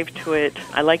great drive to it.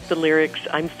 I like the lyrics.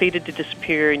 I'm fated to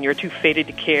disappear and you're too fated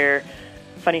to care.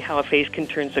 Funny how a face can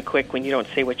turn so quick when you don't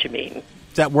say what you mean.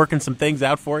 Is that working some things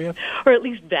out for you? Or at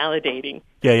least validating.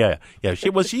 Yeah.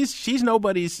 She's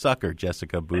nobody's sucker,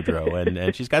 Jessica Boudreau,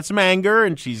 and she's got some anger,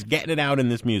 and she's getting it out in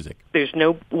this music. There's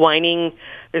no whining.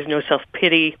 There's no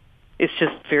self-pity. It's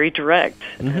just very direct,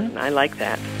 and I like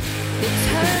that. It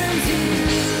turns you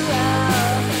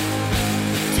out,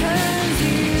 turns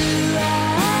you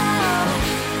out,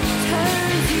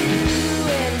 turns you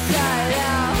inside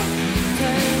out,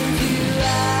 turns you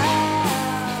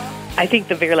out. I think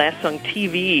the very last song,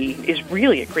 TV, is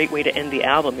really a great way to end the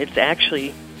album. It's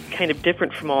actually kind of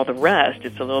different from all the rest.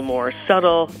 It's a little more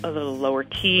subtle, a little lower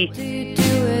key. What do you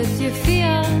do with your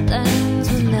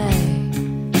feelings when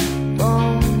they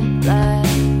won't let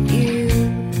you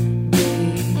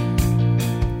be?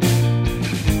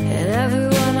 And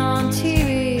everyone on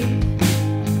TV's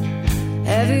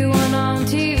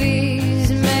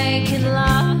making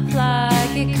love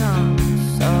like it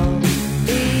comes so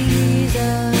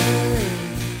easily.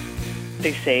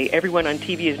 They say everyone on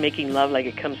TV is making love like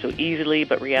it comes so easily,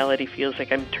 but reality feels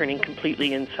like I'm turning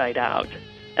completely inside out.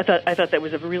 I thought that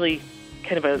was a really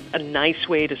kind of a nice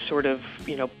way to sort of,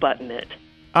 button it.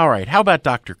 All right, how about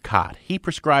Dr. Cott? He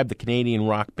prescribed the Canadian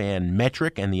rock band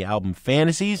Metric and the album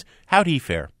Fantasies. How'd he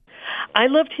fare? I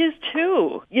loved his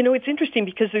too. It's interesting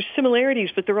because there's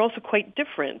similarities, but they're also quite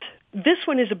different. This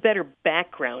one is a better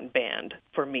background band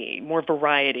for me, more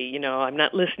variety. I'm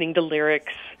not listening to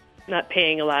lyrics, not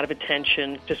paying a lot of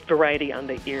attention, just variety on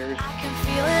the ears. I can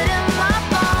feel it in my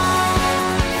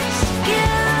bones.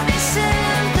 Give me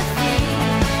sympathy.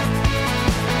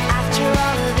 After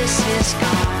all of this is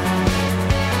gone,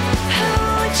 who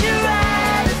would you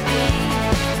rather be?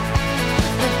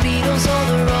 The Beatles or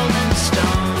the Rolling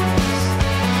Stones?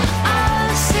 Oh,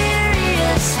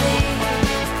 seriously,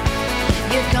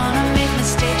 you're gonna make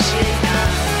mistakes, you know.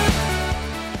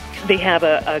 They have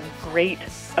a great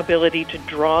ability to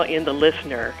draw in the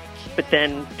listener, but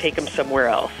then take them somewhere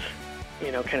else.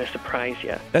 kind of surprise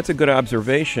you. That's a good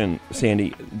observation,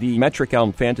 Sandy. The metric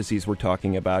album fantasies we're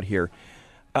talking about here,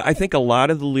 I think a lot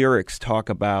of the lyrics talk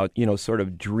about, sort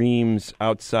of dreams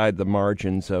outside the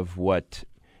margins of what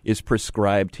is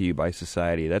prescribed to you by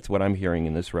society. That's what I'm hearing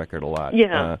in this record a lot.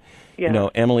 Yeah.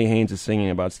 Emily Haynes is singing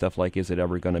about stuff like, is it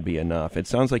ever going to be enough? It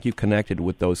sounds like you've connected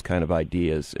with those kind of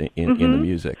ideas in the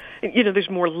music. There's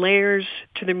more layers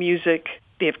to the music.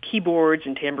 They have keyboards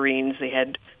and tambourines. They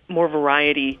had more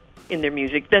variety in their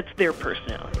music. That's their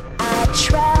personality. I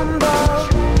tremble.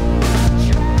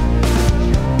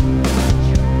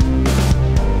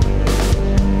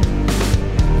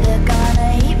 They're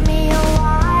gonna eat me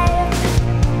alive.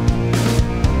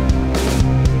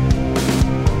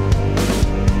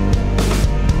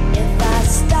 If I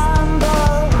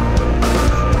stumble,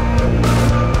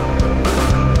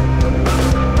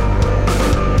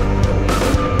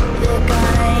 they're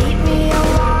gonna eat me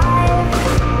alive.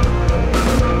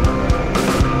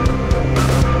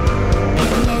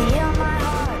 Can you hear my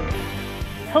heartbeat?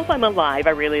 Help I'm Alive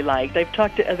I really liked. I've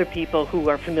talked to other people who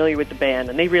are familiar with the band,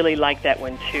 and they really like that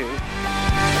one too.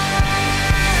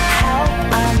 Help,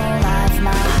 I'm alive,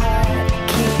 my heart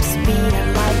keeps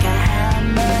beating like a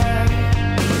hammer.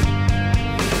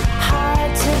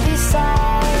 Hard to be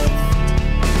soft,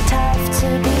 tough to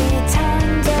be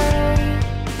tender.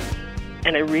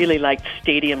 And I really liked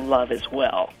Stadium Love as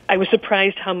well. I was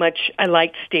surprised how much I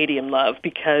liked Stadium Love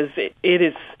because it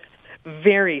is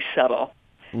very subtle.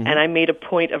 And I made a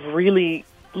point of really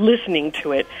listening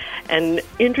to it. And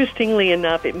interestingly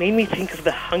enough, it made me think of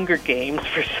the Hunger Games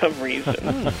for some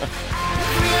reason.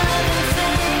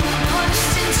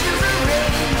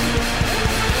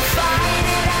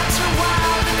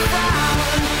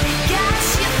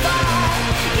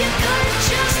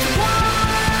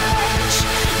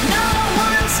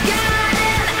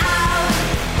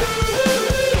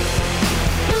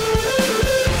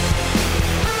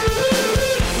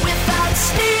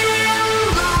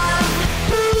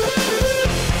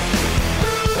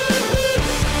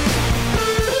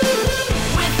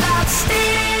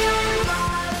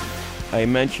 I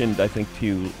mentioned, I think, to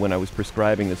you when I was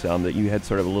prescribing this album that you had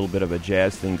sort of a little bit of a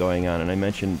jazz thing going on, and I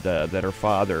mentioned that her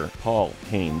father, Paul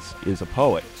Haynes, is a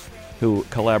poet who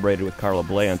collaborated with Carla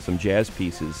Bley on some jazz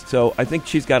pieces. So I think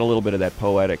she's got a little bit of that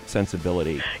poetic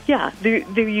sensibility. Yeah,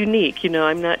 they're unique.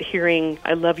 I'm not hearing,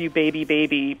 I love you, baby,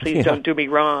 baby, please don't do me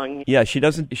wrong. Yeah, she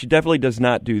definitely does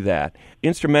not do that.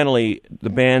 Instrumentally,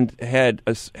 the band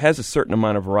has a certain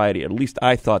amount of variety. At least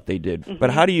I thought they did. Mm-hmm.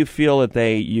 But how do you feel that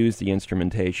they use the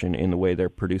instrumentation in the way they're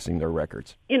producing their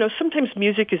records? Sometimes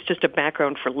music is just a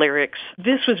background for lyrics.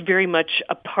 This was very much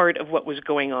a part of what was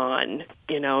going on.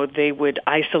 They would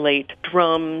isolate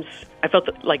drums. I felt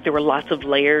like there were lots of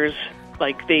layers.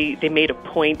 Like they made a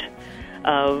point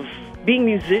of being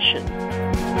musicians.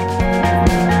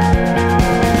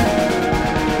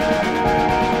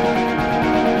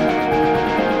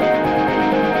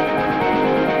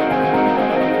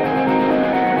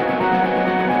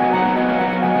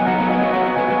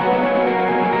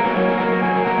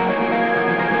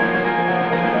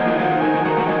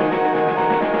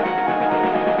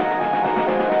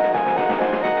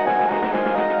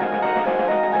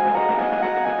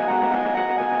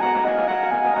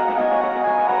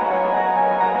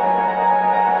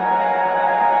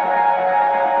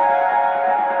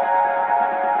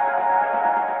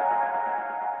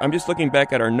 I'm just looking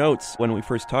back at our notes when we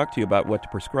first talked to you about what to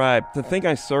prescribe. The thing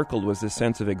I circled was this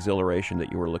sense of exhilaration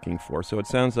that you were looking for. So it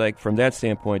sounds like, from that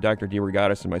standpoint, Dr.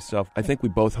 DeRogatis and myself, I think we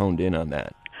both honed in on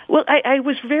that. Well, I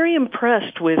was very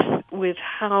impressed with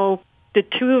how the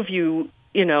two of you,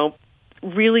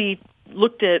 really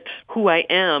looked at who I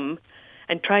am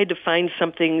and tried to find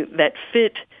something that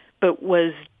fit but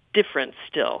was different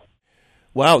still.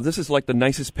 Wow, this is like the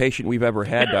nicest patient we've ever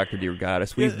had, Dr.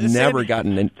 DeRogatis. We've never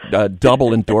gotten a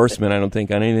double endorsement, I don't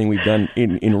think, on anything we've done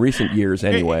in recent years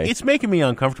anyway. It's making me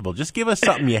uncomfortable. Just give us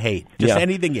something you hate. Just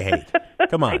anything you hate.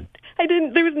 Come on. I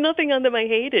didn't. There was nothing on them I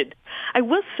hated. I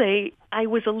will say I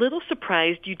was a little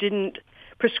surprised you didn't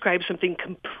prescribe something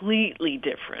completely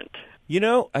different.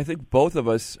 I think both of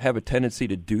us have a tendency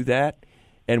to do that.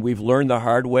 And we've learned the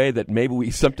hard way that maybe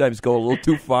we sometimes go a little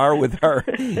too far with our,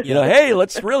 hey,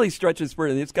 let's really stretch this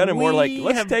further. It's kind of more like,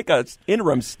 let's take an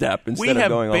interim step instead of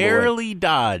going all the way. We have barely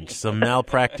dodged some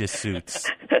malpractice suits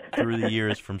through the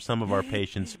years from some of our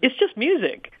patients. It's just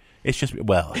music. It's just,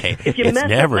 well, hey, if you it's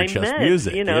never my just meds,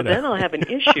 music. Then I'll have an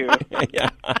issue.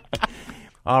 Yeah.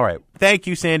 All right. Thank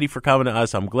you, Sandy, for coming to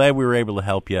us. I'm glad we were able to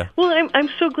help you. Well, I'm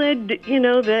so glad,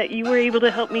 that you were able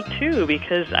to help me, too,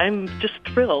 because I'm just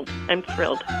thrilled. I'm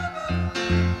thrilled.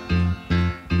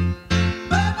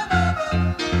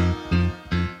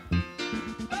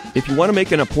 If you want to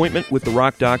make an appointment with the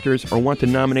Rock Doctors or want to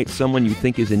nominate someone you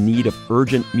think is in need of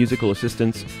urgent musical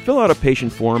assistance, fill out a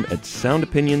patient form at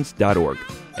soundopinions.org.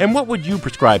 And what would you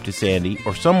prescribe to Sandy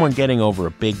or someone getting over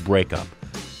a big breakup?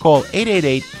 Call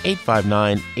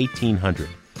 888-859-1800.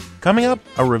 Coming up,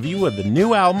 a review of the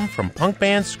new album from punk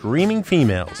band Screaming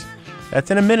Females. That's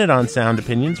in a minute on Sound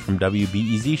Opinions from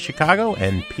WBEZ Chicago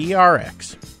and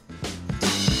PRX.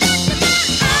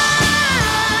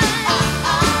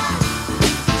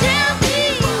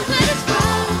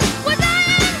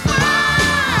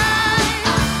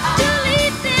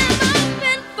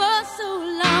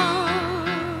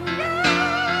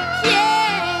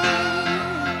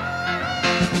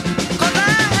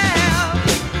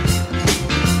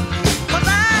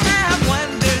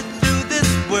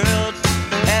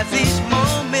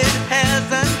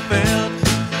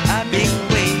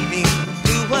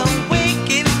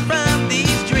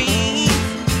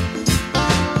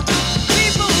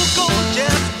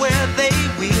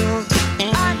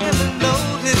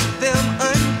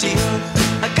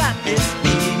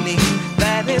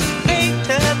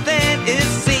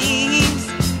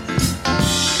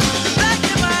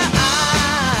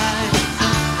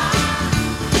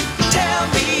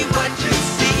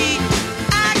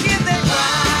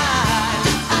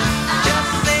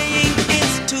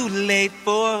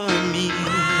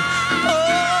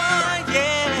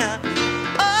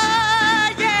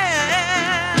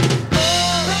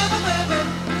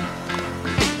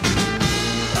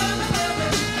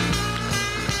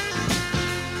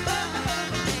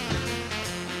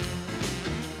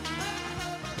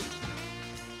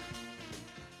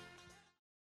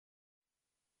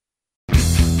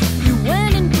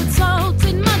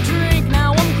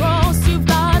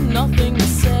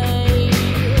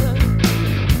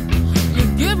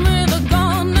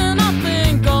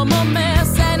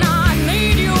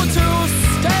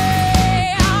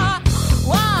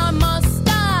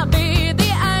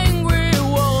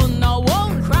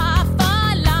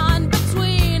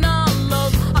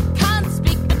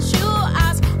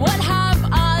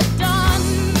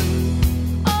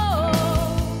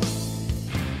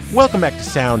 Welcome back to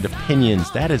Sound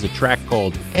Opinions. That is a track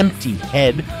called Empty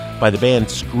Head by the band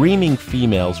Screaming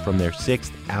Females from their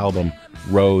 6th album,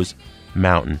 Rose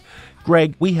Mountain.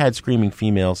 Greg, we had Screaming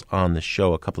Females on the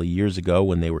show a couple of years ago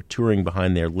when they were touring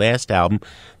behind their last album.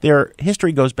 Their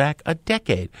history goes back a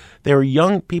decade. They were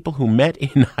young people who met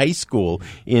in high school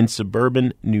in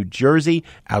suburban New Jersey,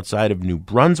 outside of New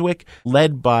Brunswick,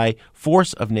 led by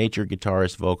Force of Nature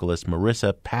guitarist vocalist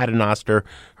Marissa Paternoster,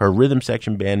 her rhythm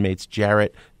section bandmates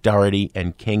Jarrett Doherty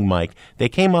and King Mike. They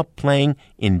came up playing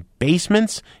in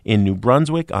basements in New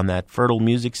Brunswick on that fertile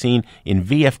music scene, in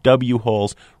VFW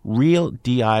halls, real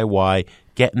DIY,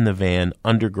 get in the van,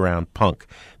 underground punk.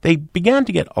 They began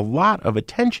to get a lot of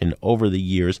attention over the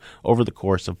years, over the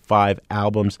course of 5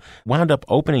 albums, wound up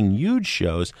opening huge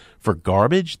shows for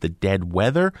Garbage, The Dead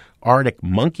Weather, Arctic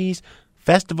Monkeys,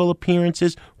 festival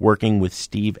appearances, working with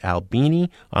Steve Albini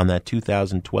on that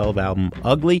 2012 album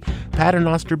Ugly,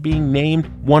 Paternoster being named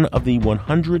one of the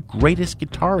 100 greatest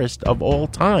guitarists of all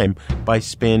time by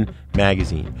Spin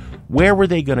magazine. Where were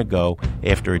they going to go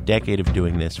after a decade of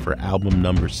doing this for album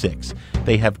number 6?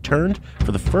 They have turned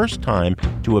for the first time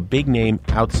to a big-name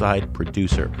outside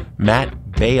producer,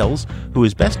 Matt Bales, who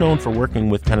is best known for working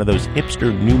with kind of those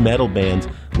hipster new metal bands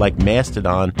like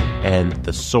Mastodon and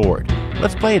The Sword.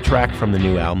 Let's play a track from the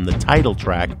new album, the title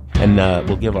track, and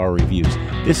we'll give our reviews.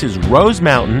 This is Rose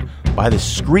Mountain by the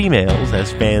Screamales,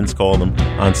 as fans call them,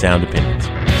 on Sound Opinions.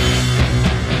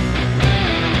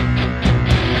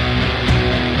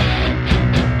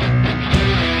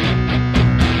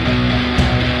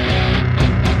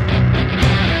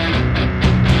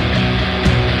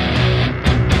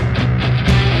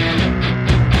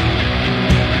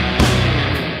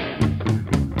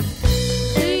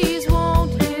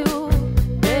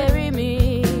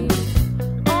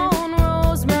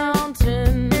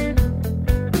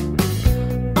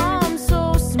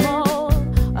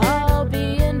 I'll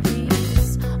be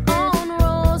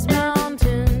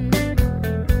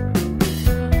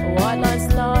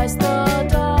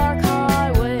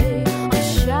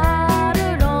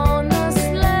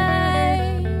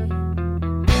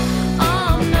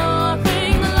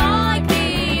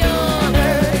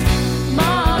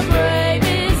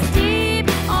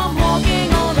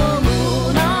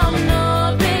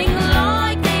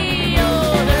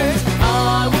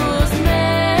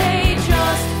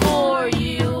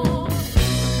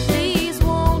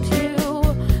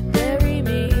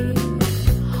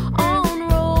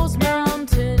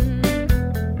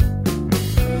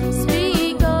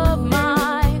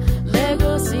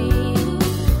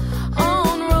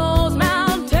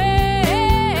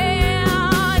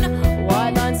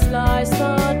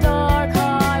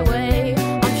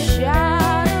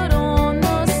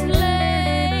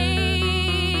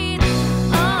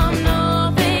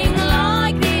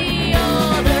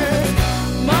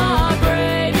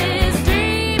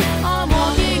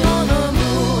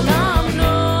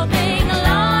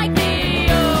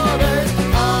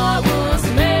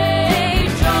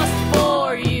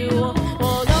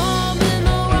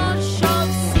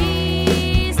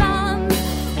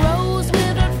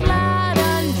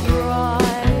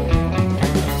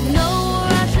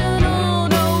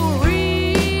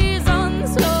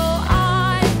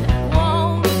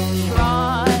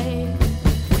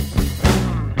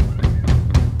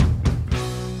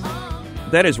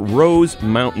That is Rose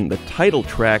Mountain, the title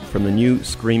track from the new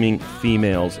Screaming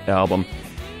Females album.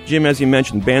 Jim, as you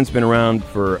mentioned, the band's been around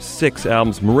for 6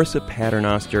 albums. Marissa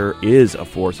Paternoster is a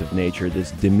force of nature,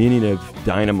 this diminutive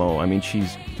dynamo. I mean,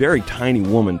 she's a very tiny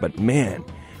woman, but man,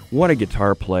 what a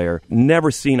guitar player. Never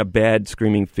seen a bad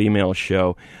Screaming Female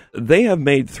show. They have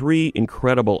made 3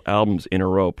 incredible albums in a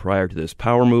row prior to this.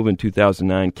 Power Move in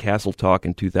 2009, Castle Talk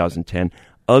in 2010,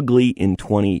 Ugly in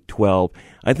 2012.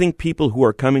 I think people who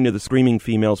are coming to the Screaming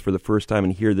Females for the first time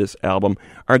and hear this album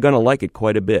are going to like it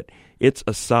quite a bit. It's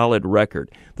a solid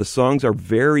record. The songs are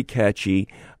very catchy.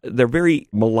 They're very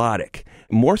melodic,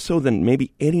 more so than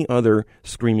maybe any other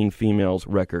Screaming Females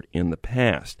record in the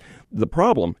past. The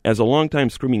problem, as a longtime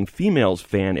Screaming Females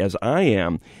fan, as I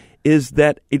am, is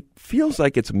that it feels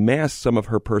like it's masked some of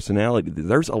her personality.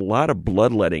 There's a lot of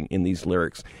bloodletting in these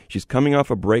lyrics. She's coming off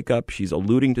a breakup. She's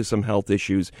alluding to some health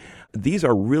issues. These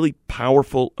are really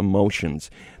powerful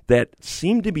emotions that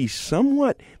seem to be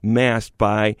somewhat masked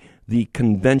by the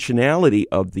conventionality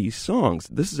of these songs.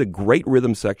 This is a great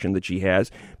rhythm section that she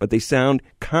has, but they sound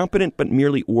competent but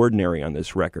merely ordinary on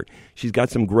this record. She's got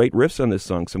some great riffs on this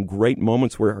song, some great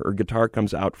moments where her guitar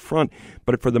comes out front,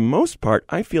 but for the most part,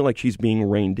 I feel like she's being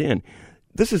reined in.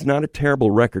 This is not a terrible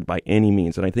record by any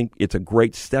means, and I think it's a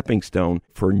great stepping stone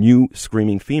for new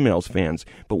Screaming Females fans.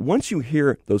 But once you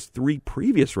hear those 3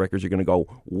 previous records, you're going to go,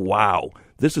 wow,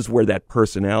 this is where that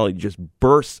personality just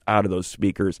bursts out of those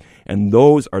speakers, and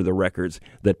those are the records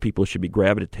that people should be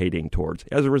gravitating towards.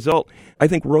 As a result, I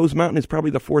think Rose Mountain is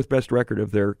probably the 4th best record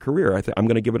of their career. I'm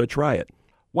going to give it a try it.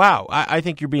 Wow, I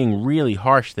think you're being really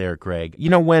harsh there, Greg. You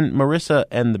know, when Marissa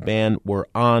and the band were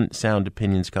on Sound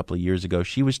Opinions a couple of years ago,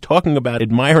 she was talking about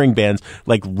admiring bands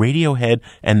like Radiohead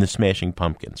and the Smashing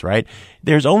Pumpkins, right?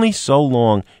 There's only so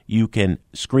long you can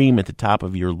scream at the top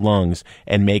of your lungs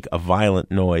and make a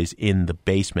violent noise in the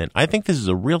basement. I think this is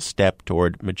a real step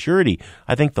toward maturity.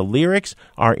 I think the lyrics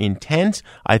are intense.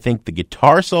 I think the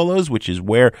guitar solos, which is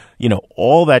where, you know,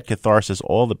 all that catharsis,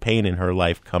 all the pain in her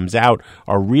life comes out,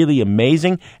 are really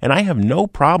amazing. And I have no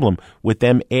problem with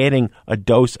them adding a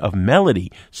dose of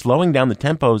melody, slowing down the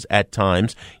tempos at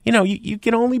times. You know, you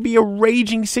can only be a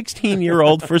raging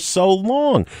 16-year-old for so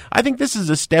long. I think this is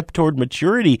a step toward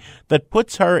maturity that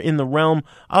puts her in the realm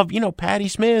of, you know, Patti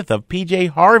Smith, of PJ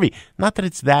Harvey. Not that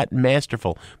it's that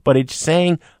masterful, but it's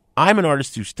saying, I'm an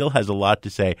artist who still has a lot to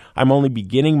say. I'm only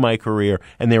beginning my career,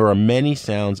 and there are many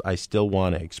sounds I still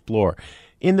want to explore.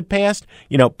 In the past,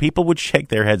 you know, people would shake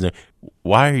their heads and,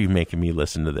 why are you making me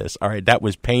listen to this? All right, that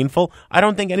was painful. I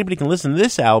don't think anybody can listen to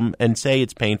this album and say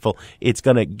it's painful. It's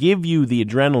going to give you the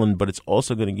adrenaline, but it's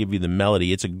also going to give you the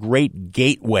melody. It's a great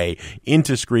gateway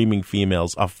into Screaming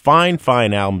Females. A fine,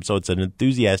 fine album, so it's an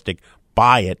enthusiastic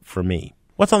buy it for me.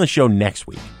 What's on the show next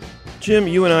week? Jim,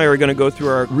 you and I are going to go through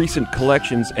our recent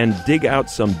collections and dig out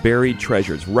some buried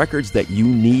treasures, records that you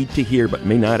need to hear but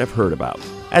may not have heard about.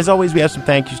 As always, we have some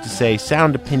thank yous to say.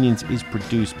 Sound Opinions is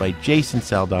produced by Jason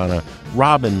Saldana,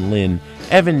 Robin Lynn,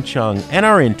 Evan Chung, and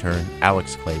our intern,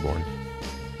 Alex Claiborne.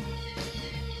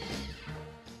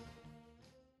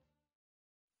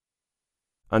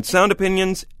 On Sound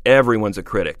Opinions, everyone's a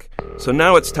critic. So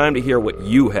now it's time to hear what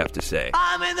you have to say.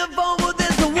 I'm in the phone, but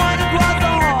there's the one across the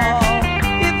hall.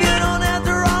 If you don't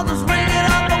answer, I'll just ring it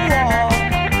off the wall.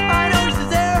 I know she's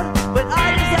there, but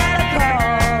I just had a call.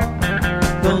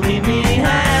 Don't leave me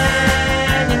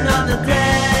hanging on the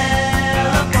telephone.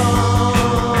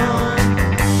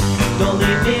 Don't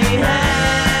leave me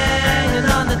hanging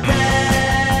on the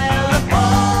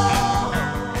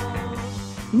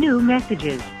telephone. New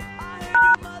messages.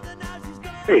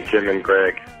 Hey, Jim and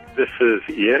Greg. This is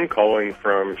Ian calling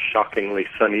from shockingly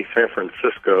sunny San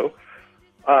Francisco.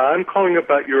 I'm calling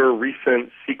about your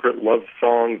recent Secret Love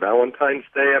Song Valentine's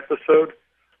Day episode,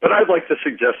 but I'd like to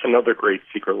suggest another great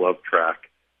Secret Love track.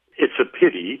 It's a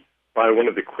Pity by one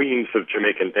of the queens of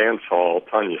Jamaican dancehall,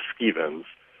 Tanya Stephens.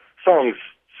 Song's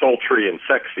sultry and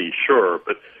sexy, sure,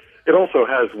 but it also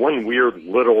has one weird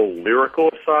little lyrical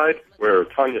aside where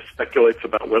Tanya speculates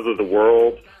about whether the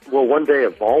world will one day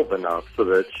evolve enough so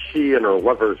that she and her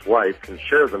lover's wife can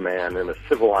share the man in a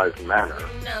civilized manner.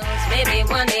 Maybe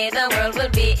one day the world will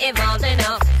be evolved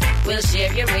enough. We'll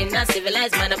share you in a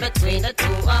civilized manner between the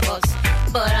two of us.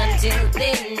 But until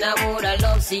then, I would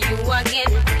love to see you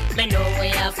again. I know we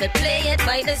have to play it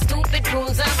by the stupid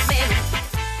rules of men.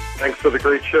 Thanks for the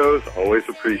great shows. Always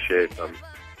appreciate them.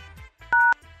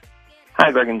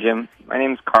 Hi, Greg and Jim. My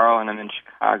name's Carl, and I'm in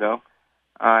Chicago.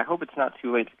 I hope it's not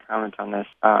too late to comment on this,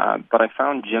 but I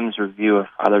found Jim's review of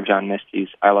Father John Misty's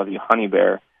I Love You, Honey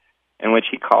Bear, in which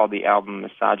he called the album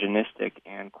misogynistic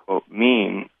and, quote,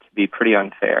 mean to be pretty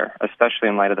unfair, especially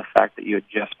in light of the fact that you had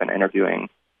just been interviewing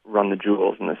Run the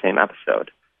Jewels in the same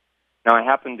episode. Now, I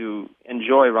happen to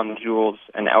enjoy Run the Jewels,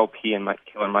 and LP and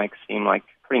Killer Mike seem like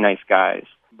pretty nice guys.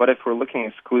 But if we're looking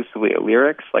exclusively at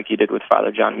lyrics, like you did with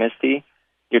Father John Misty,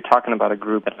 you're talking about a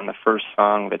group that on the first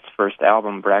song of its first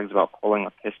album brags about pulling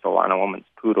a pistol on a woman's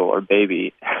poodle or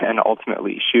baby and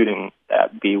ultimately shooting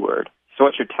that B word. So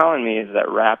what you're telling me is that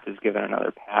rap is given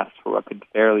another pass for what could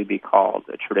fairly be called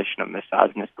a tradition of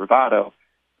misogynist bravado,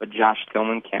 but Josh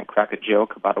Stillman can't crack a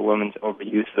joke about a woman's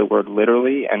overuse of the word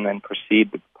literally and then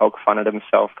proceed to poke fun at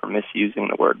himself for misusing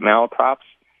the word malaprops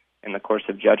in the course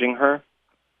of judging her.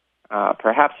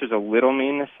 Perhaps there's a little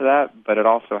meanness to that, but it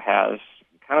also has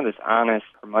kind of this honest,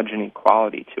 curmudgeon-y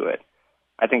quality to it.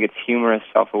 I think it's humorous,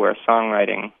 self-aware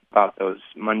songwriting about those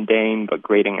mundane but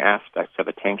grating aspects of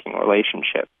a tanking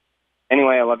relationship.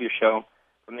 Anyway, I love your show,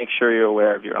 but make sure you're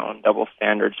aware of your own double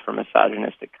standards for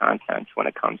misogynistic content when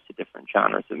it comes to different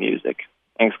genres of music.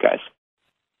 Thanks, guys.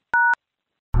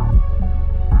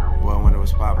 Well, when it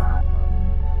was poppin'.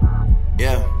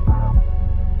 Yeah.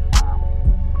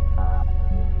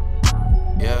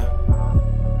 Yeah.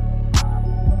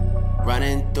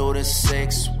 Running through the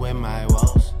 6 with my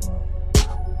woes.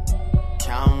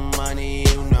 Count money,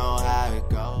 you know how it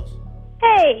goes.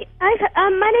 Hey,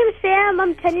 my name is Sam.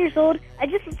 I'm 10 years old. I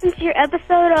just listened to your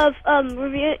episode of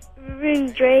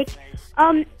reviewing Drake.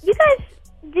 You guys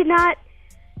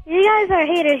are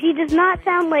haters. He does not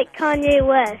sound like Kanye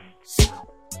West.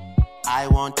 I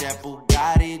want that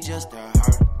Bugatti just to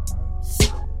hurt.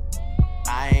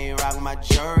 I ain't rock my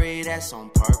jewelry, that's on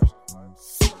purpose.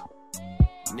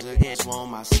 Niggas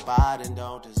want my spot and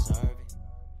don't deserve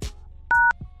it.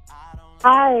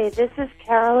 Hi, this is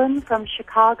Carolyn from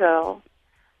Chicago.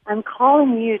 I'm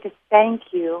calling you to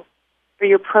thank you for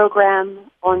your program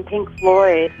on Pink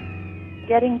Floyd.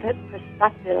 Getting the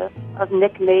perspective of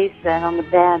Nick Mason on the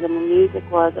band and the music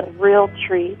was a real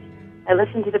treat. I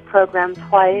listened to the program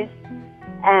twice,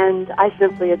 and I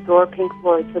simply adore Pink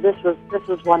Floyd, so this was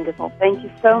wonderful. Thank you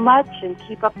so much, and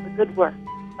keep up the good work.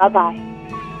 Bye-bye.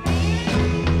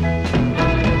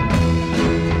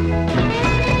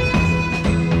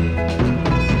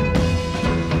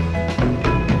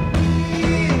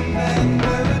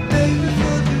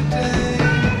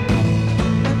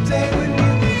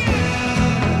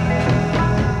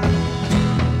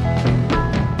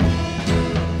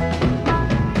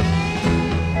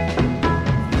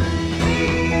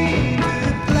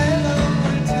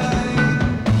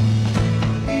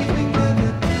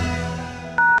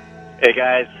 Hey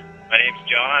guys, my name's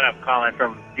John. I'm calling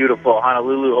from beautiful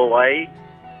Honolulu, Hawaii.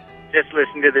 Just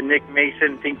listened to the Nick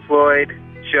Mason Pink Floyd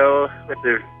show with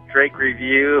the Drake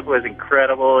review. It was an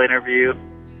incredible interview.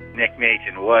 Nick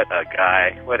Mason, what a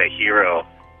guy, what a hero.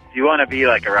 If you want to be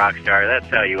like a rock star, that's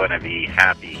how you want to be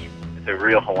happy. It's a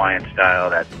real Hawaiian style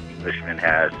that Englishman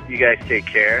has. You guys take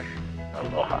care.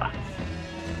 Aloha.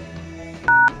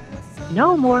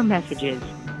 No more messages.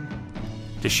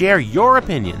 To share your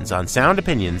opinions on Sound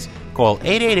Opinions, call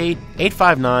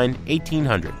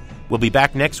 888-859-1800. We'll be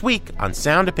back next week on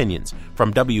Sound Opinions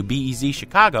from WBEZ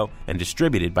Chicago and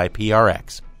distributed by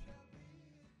PRX.